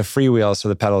it has a freewheel so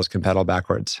the pedals can pedal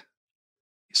backwards.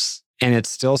 And it's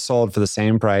still sold for the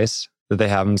same price that they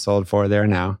have them sold for there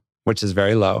now, which is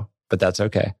very low, but that's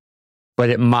okay. But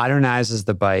it modernizes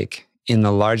the bike in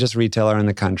the largest retailer in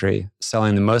the country,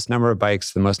 selling the most number of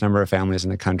bikes, the most number of families in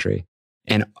the country.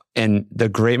 And the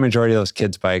great majority of those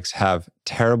kids' bikes have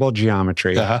terrible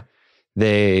geometry.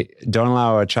 They don't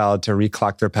allow a child to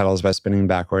reclock their pedals by spinning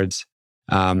backwards.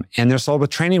 And they're sold with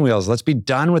training wheels. Let's be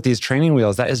done with these training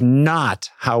wheels. That is not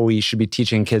how we should be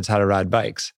teaching kids how to ride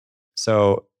bikes.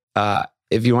 So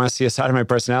if you want to see a side of my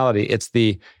personality, it's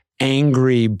the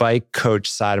angry bike coach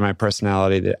side of my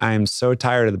personality, that I am so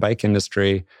tired of the bike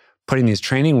industry putting these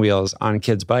training wheels on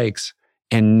kids' bikes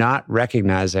and not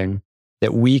recognizing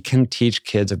that we can teach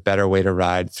kids a better way to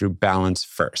ride through balance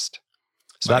first.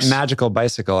 So nice. That magical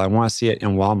bicycle, I want to see it in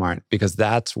Walmart, because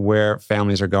that's where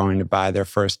families are going to buy their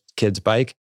first kid's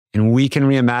bike. And we can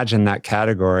reimagine that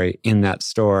category in that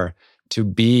store to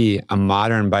be a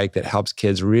modern bike that helps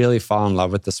kids really fall in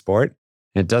love with the sport.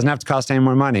 And it doesn't have to cost any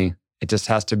more money. It just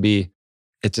has to be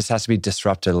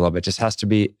disrupted a little bit. It just has to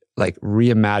be like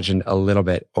reimagined a little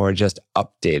bit, or just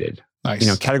updated.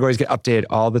 Nice. Categories get updated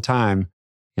all the time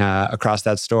across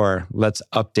that store. Let's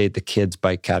update the kids'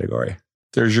 bike category.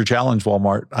 There's your challenge,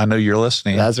 Walmart. I know you're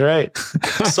listening. That's right.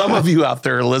 Some of you out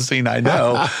there are listening, I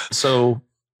know. So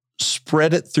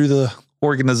spread it through the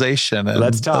organization and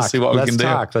let's see what we can do.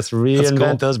 Let's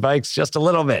reinvent those bikes just a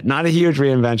little bit. Not a huge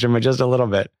reinvention, but just a little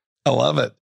bit. I love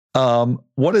it.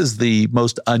 What is the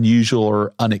most unusual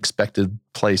or unexpected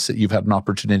place that you've had an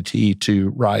opportunity to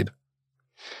ride?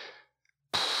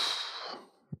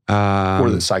 Or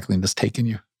that cycling has taken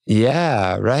you?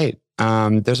 Yeah, right.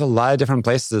 There's a lot of different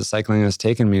places that cycling has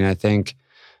taken me. And I think,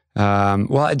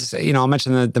 I'll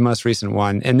mention the most recent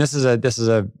one. And this is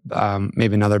a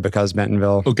maybe another because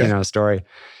Bentonville, story.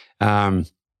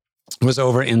 Was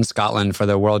over in Scotland for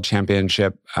the World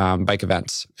Championship bike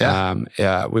events.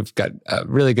 Yeah. We've got a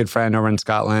really good friend over in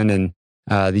Scotland, and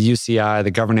the UCI,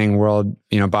 the governing world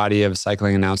body of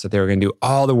cycling, announced that they were going to do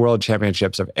all the world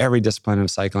championships of every discipline of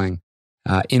cycling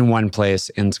in one place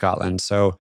in Scotland.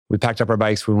 So we packed up our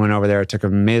bikes, we went over there, took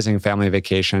an amazing family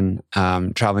vacation,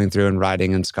 traveling through and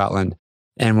riding in Scotland.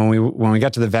 And when we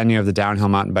got to the venue of the downhill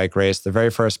mountain bike race, the very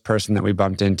first person that we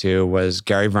bumped into was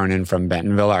Gary Vernon from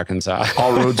Bentonville, Arkansas.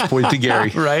 All roads point to Gary.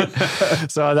 Right?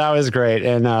 So that was great.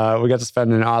 And we got to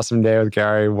spend an awesome day with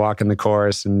Gary, walking the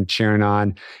course and cheering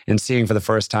on and seeing for the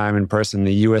first time in person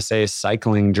the USA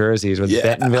cycling jerseys with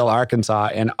Bentonville,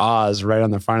 Arkansas and Oz right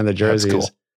on the front of the jerseys. That's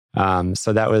cool.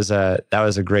 So that was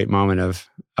a great moment of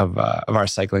our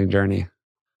cycling journey.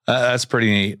 That's pretty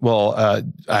neat. Well,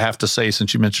 I have to say,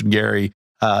 since you mentioned Gary,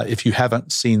 if you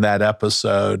haven't seen that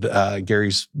episode,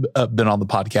 Gary's been on the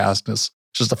podcast, and it's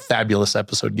just a fabulous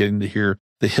episode, getting to hear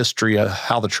the history of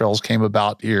how the trails came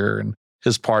about here and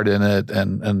his part in it,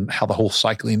 and how the whole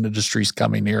cycling industry is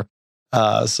coming here.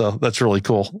 So that's really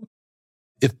cool.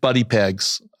 If Buddy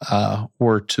Pegs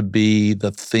were to be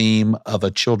the theme of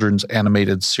a children's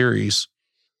animated series,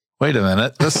 wait a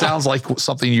minute, this sounds like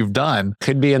something you've done.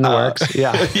 Could be in the works.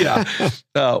 Yeah. Yeah.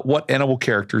 What animal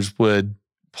characters would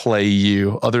play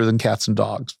you other than cats and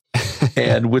dogs?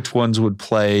 And which ones would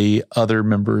play other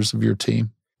members of your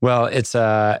team? Well, it's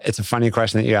a funny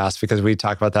question that you asked, because we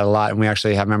talk about that a lot, and we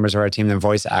actually have members of our team that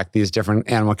voice act these different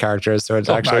animal characters. So it's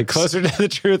actually closer to the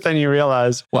truth than you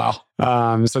realize. Wow.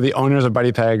 So the owners of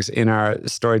Buddy Pegs in our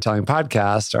storytelling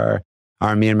podcast are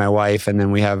me and my wife, and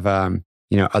then we have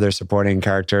other supporting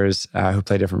characters who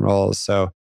play different roles.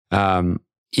 So there's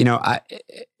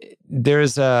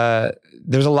a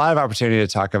lot of opportunity to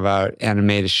talk about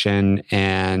animation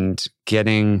and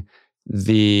getting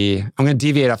I'm going to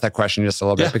deviate off that question just a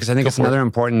little bit, because I think it's another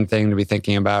important thing to be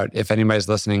thinking about if anybody's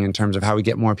listening in terms of how we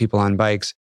get more people on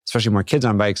bikes, especially more kids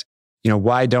on bikes.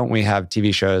 Why don't we have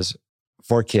TV shows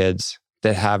for kids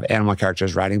that have animal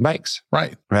characters riding bikes?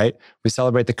 Right. We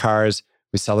celebrate the cars,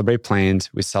 we celebrate planes,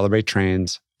 we celebrate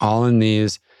trains, all in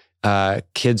these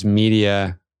kids'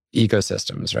 media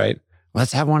ecosystems, right?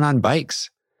 Let's have one on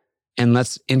bikes, and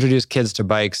let's introduce kids to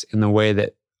bikes in the way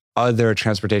that other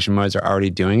transportation modes are already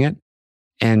doing it,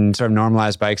 and sort of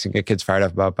normalize bikes and get kids fired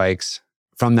up about bikes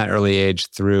from that early age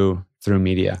through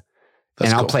media.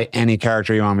 That's I'll play any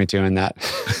character you want me to in that.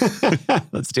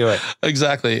 Let's do it.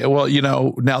 Exactly. Well,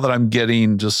 now that I'm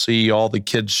getting to see all the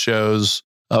kids shows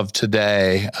of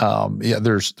today,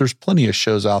 there's plenty of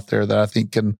shows out there that I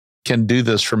think can do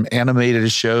this, from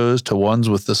animated shows to ones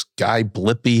with this guy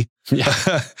Blippy.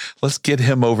 Yeah. Let's get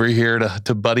him over here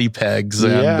to Buddy Pegs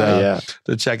and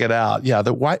to check it out. Yeah.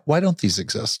 Why don't these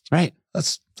exist? Right.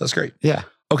 That's great. Yeah.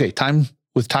 Okay.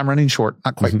 With time running short,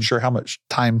 not quite sure how much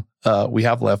time we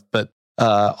have left, but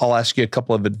I'll ask you a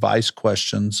couple of advice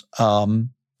questions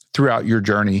throughout your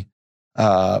journey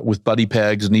with Buddy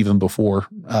Pegs, and even before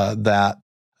that.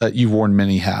 You've worn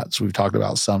many hats. We've talked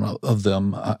about some of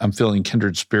them. I'm feeling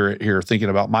kindred spirit here, thinking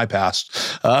about my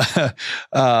past. As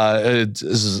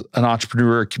an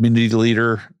entrepreneur, community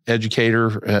leader,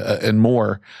 educator, and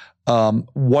more.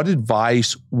 What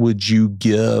advice would you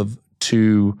give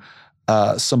to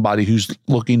somebody who's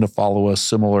looking to follow a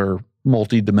similar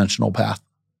multi-dimensional path?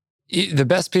 The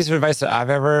best piece of advice that I've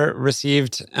ever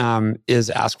received is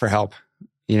ask for help,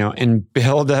 and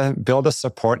build a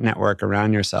support network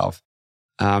around yourself.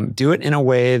 Do it in a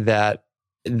way that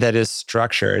is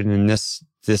structured. And this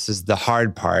is the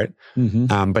hard part,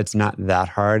 but it's not that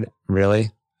hard,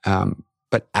 really.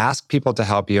 But ask people to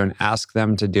help you and ask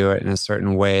them to do it in a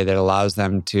certain way that allows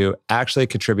them to actually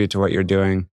contribute to what you're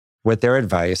doing with their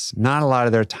advice, not a lot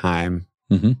of their time,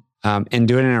 and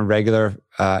do it in a regular,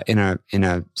 in a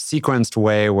sequenced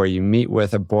way where you meet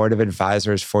with a board of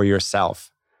advisors for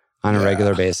yourself on a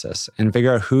regular basis and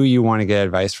figure out who you want to get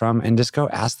advice from and just go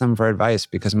ask them for advice,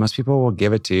 because most people will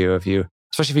give it to you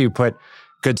especially if you put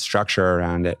good structure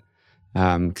around it,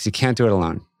 because you can't do it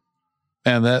alone.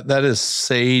 And that is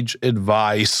sage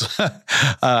advice.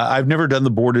 I've never done the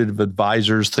board of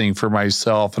advisors thing for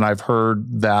myself, and I've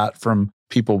heard that from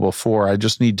people before. I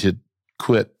just need to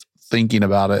quit thinking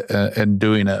about it and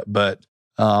doing it. But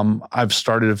I've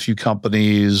started a few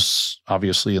companies,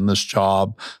 obviously in this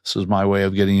job. This is my way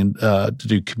of getting to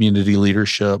do community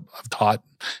leadership. I've taught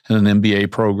in an MBA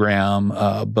program,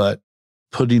 but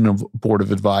putting a board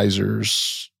of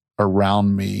advisors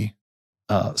around me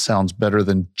sounds better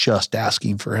than just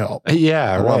asking for help.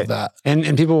 Yeah, I love that.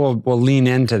 And people will lean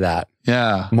into that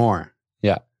more.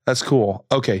 Yeah. That's cool.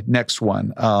 Okay, next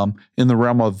one. In the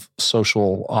realm of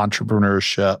social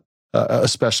entrepreneurship,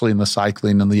 especially in the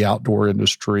cycling and the outdoor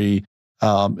industry,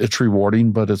 it's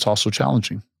rewarding, but it's also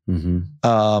challenging.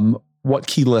 What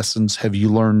key lessons have you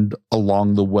learned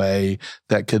along the way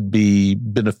that could be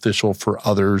beneficial for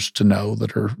others to know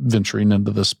that are venturing into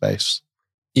this space?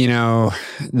 The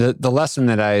lesson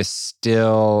that I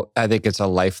think it's a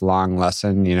lifelong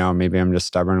lesson, maybe I'm just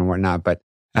stubborn and whatnot, but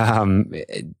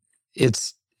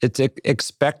it's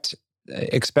expect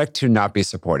to not be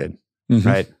supported,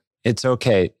 right? It's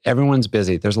okay. Everyone's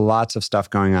busy. There's lots of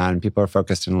stuff going on. People are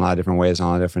focused in a lot of different ways on a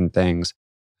lot of different things.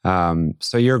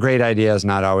 So your great idea is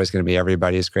not always going to be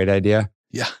everybody's great idea.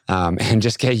 Yeah. And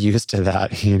just get used to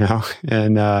that,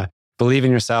 and believe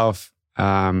in yourself,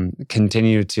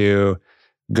 continue to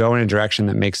go in a direction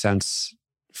that makes sense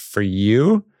for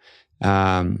you.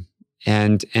 And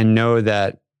know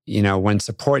that, when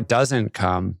support doesn't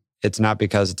come, it's not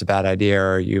because it's a bad idea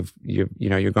or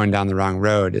you're going down the wrong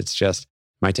road. It's just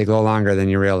might take a little longer than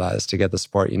you realize to get the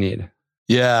support you need.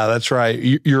 Yeah, that's right.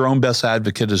 Your own best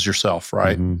advocate is yourself,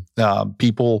 right?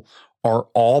 People are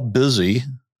all busy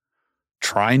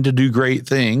trying to do great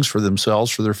things for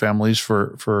themselves, for their families,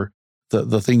 for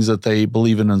the things that they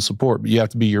believe in and support. But you have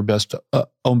to be your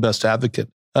own best advocate.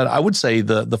 And I would say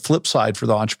the flip side for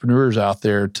the entrepreneurs out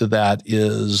there to that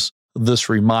is this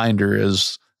reminder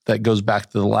that goes back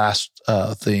to the last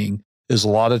thing, is a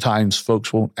lot of times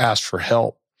folks won't ask for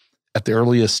help at the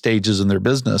earliest stages in their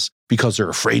business because they're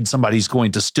afraid somebody's going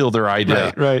to steal their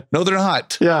idea. Right. No, they're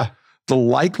not. Yeah. The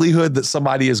likelihood that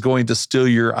somebody is going to steal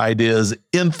your idea is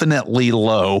infinitely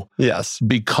low. Yes.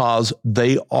 Because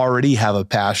they already have a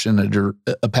passion and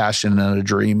a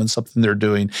dream and something they're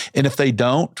doing. And if they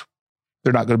don't,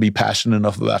 they're not going to be passionate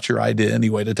enough about your idea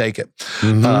anyway to take it.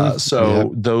 I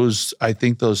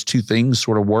think those two things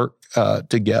sort of work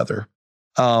together.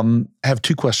 I have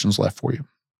two questions left for you.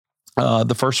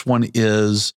 The first one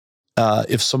is,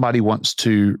 if somebody wants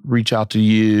to reach out to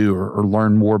you or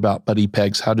learn more about Buddy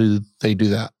Pegs, how do they do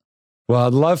that? Well,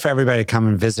 I'd love for everybody to come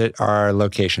and visit our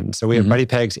location. So we have Buddy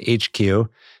Pegs HQ.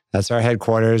 That's our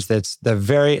headquarters. I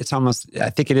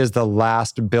think it is the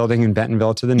last building in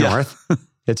Bentonville to the north.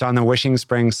 It's on the Wishing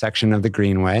Springs section of the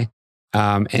Greenway.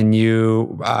 And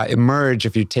you emerge,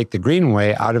 if you take the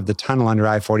Greenway, out of the tunnel under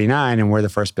I-49, and we're the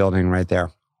first building right there.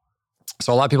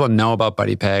 So a lot of people know about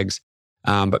Buddy Pegs,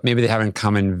 but maybe they haven't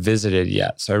come and visited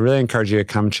yet. So I really encourage you to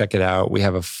come check it out. We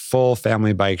have a full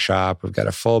family bike shop. We've got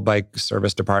a full bike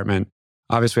service department.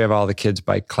 Obviously, we have all the kids'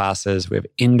 bike classes. We have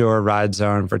indoor ride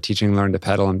zone for teaching learn to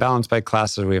pedal and balance bike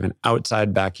classes. We have an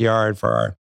outside backyard for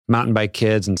our mountain bike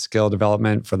kids and skill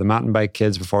development for the mountain bike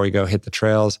kids before we go hit the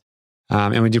trails.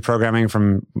 And we do programming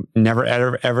from never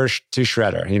ever to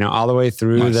shredder, all the way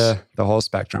through the whole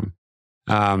spectrum.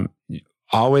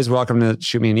 Always welcome to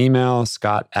shoot me an email,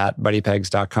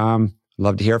 scott@buddypegs.com.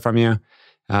 Love to hear from you.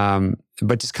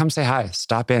 But just come say hi,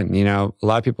 stop in. A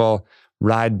lot of people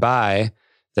ride by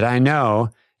that I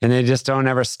know, and they just don't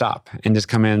ever stop and just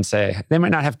come in and say, they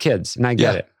might not have kids, and I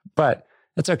get it, but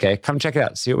that's okay. Come check it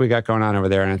out. See what we got going on over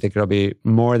there. And I think it'll be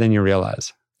more than you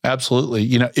realize. Absolutely.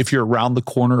 If you're around the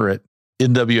corner at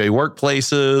NWA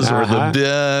workplaces or the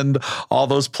Bend, all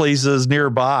those places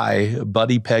nearby.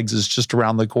 Buddy Pegs is just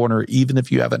around the corner, even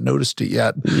if you haven't noticed it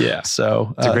yet. Yeah.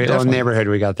 So it's a great little neighborhood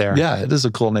we got there. Yeah, it is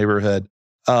a cool neighborhood.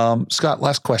 Scott,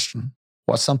 last question.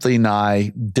 What's something I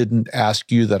didn't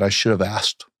ask you that I should have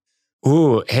asked?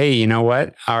 Ooh, hey, you know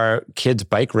what? Our kids'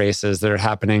 bike races that are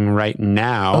happening right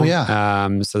now. Oh, yeah.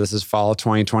 So this is fall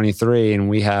 2023, and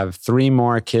we have 3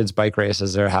 more kids' bike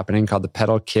races that are happening called the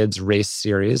Pedal Kids Race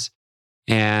Series.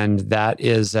 And that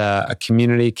is a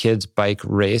community kids bike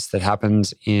race that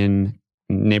happens in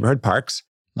neighborhood parks.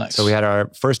 Nice. So we had our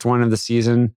first one of the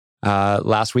season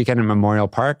last weekend in Memorial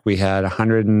Park. We had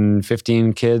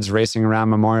 115 kids racing around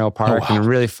Memorial Park in a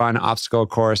really fun obstacle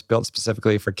course built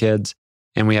specifically for kids.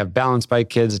 And we have balance bike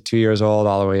kids at 2 years old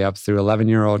all the way up through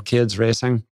 11-year-old kids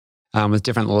racing with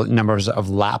different numbers of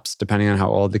laps depending on how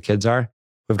old the kids are.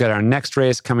 We've got our next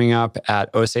race coming up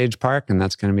at Osage Park, and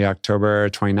that's going to be October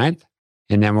 29th.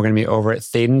 And then we're going to be over at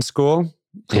Thaden School.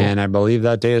 Cool. And I believe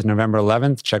that day is November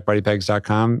 11th. Check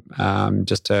buddypegs.com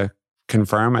just to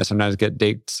confirm. I sometimes get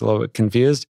dates a little bit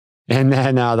confused. And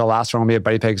then the last one will be at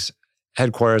Buddy Pegs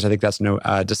headquarters. I think that's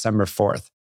December 4th.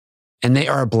 And they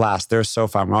are a blast. They're so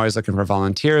fun. We're always looking for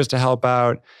volunteers to help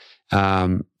out,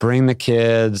 bring the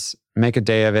kids, make a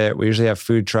day of it. We usually have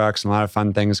food trucks and a lot of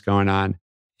fun things going on.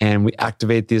 And we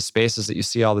activate these spaces that you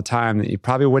see all the time that you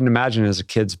probably wouldn't imagine as a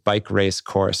kid's bike race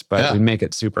course, but we make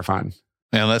it super fun.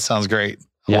 Man, that sounds great.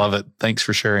 I love it. Thanks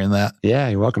for sharing that. Yeah,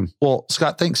 you're welcome. Well,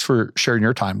 Scott, thanks for sharing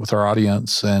your time with our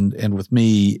audience and with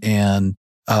me, and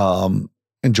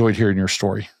enjoyed hearing your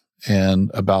story and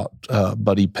about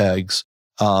Buddy Pegs.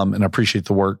 And I appreciate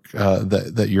the work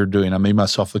that you're doing. I made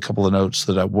myself a couple of notes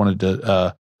that I wanted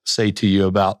to say to you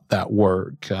about that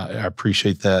work. I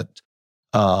appreciate that.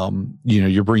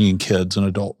 You're bringing kids and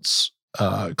adults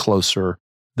closer,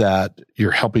 that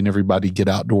you're helping everybody get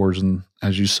outdoors, and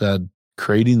as you said,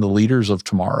 creating the leaders of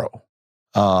tomorrow.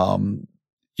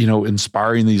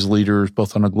 Inspiring these leaders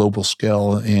both on a global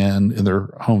scale and in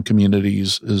their home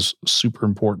communities is super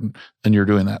important, and you're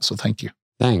doing that. So thank you.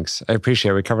 Thanks. I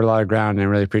appreciate it. We covered a lot of ground, and I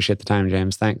really appreciate the time,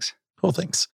 James. Thanks. Cool.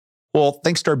 Thanks. Well,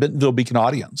 thanks to our Bentonville Beacon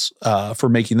audience for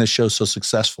making this show so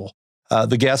successful.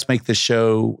 The guests make this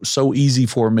show so easy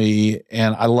for me,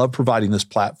 and I love providing this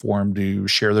platform to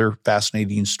share their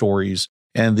fascinating stories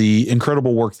and the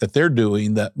incredible work that they're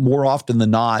doing that more often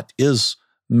than not is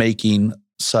making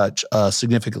such a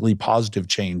significantly positive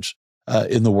change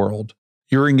in the world.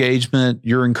 Your engagement,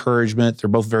 your encouragement, they're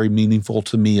both very meaningful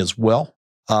to me as well.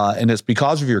 And it's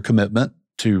because of your commitment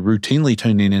to routinely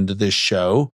tuning into this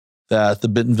show that the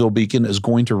Bentonville Beacon is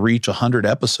going to reach 100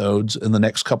 episodes in the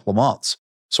next couple of months.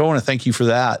 So I want to thank you for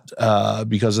that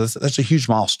because that's a huge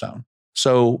milestone.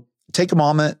 So take a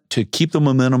moment to keep the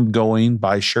momentum going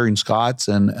by sharing Scott's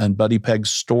and Buddy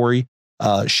Peg's story.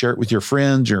 Share it with your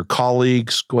friends, your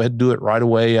colleagues. Go ahead and do it right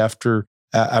away after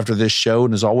this show.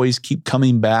 And as always, keep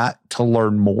coming back to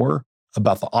learn more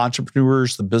about the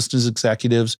entrepreneurs, the business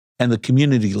executives, and the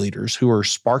community leaders who are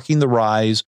sparking the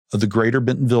rise of the greater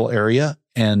Bentonville area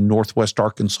and Northwest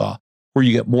Arkansas, where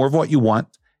you get more of what you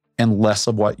want and less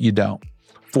of what you don't.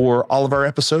 For all of our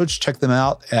episodes, check them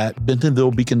out at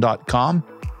bentonvillebeacon.com,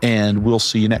 and we'll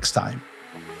see you next time.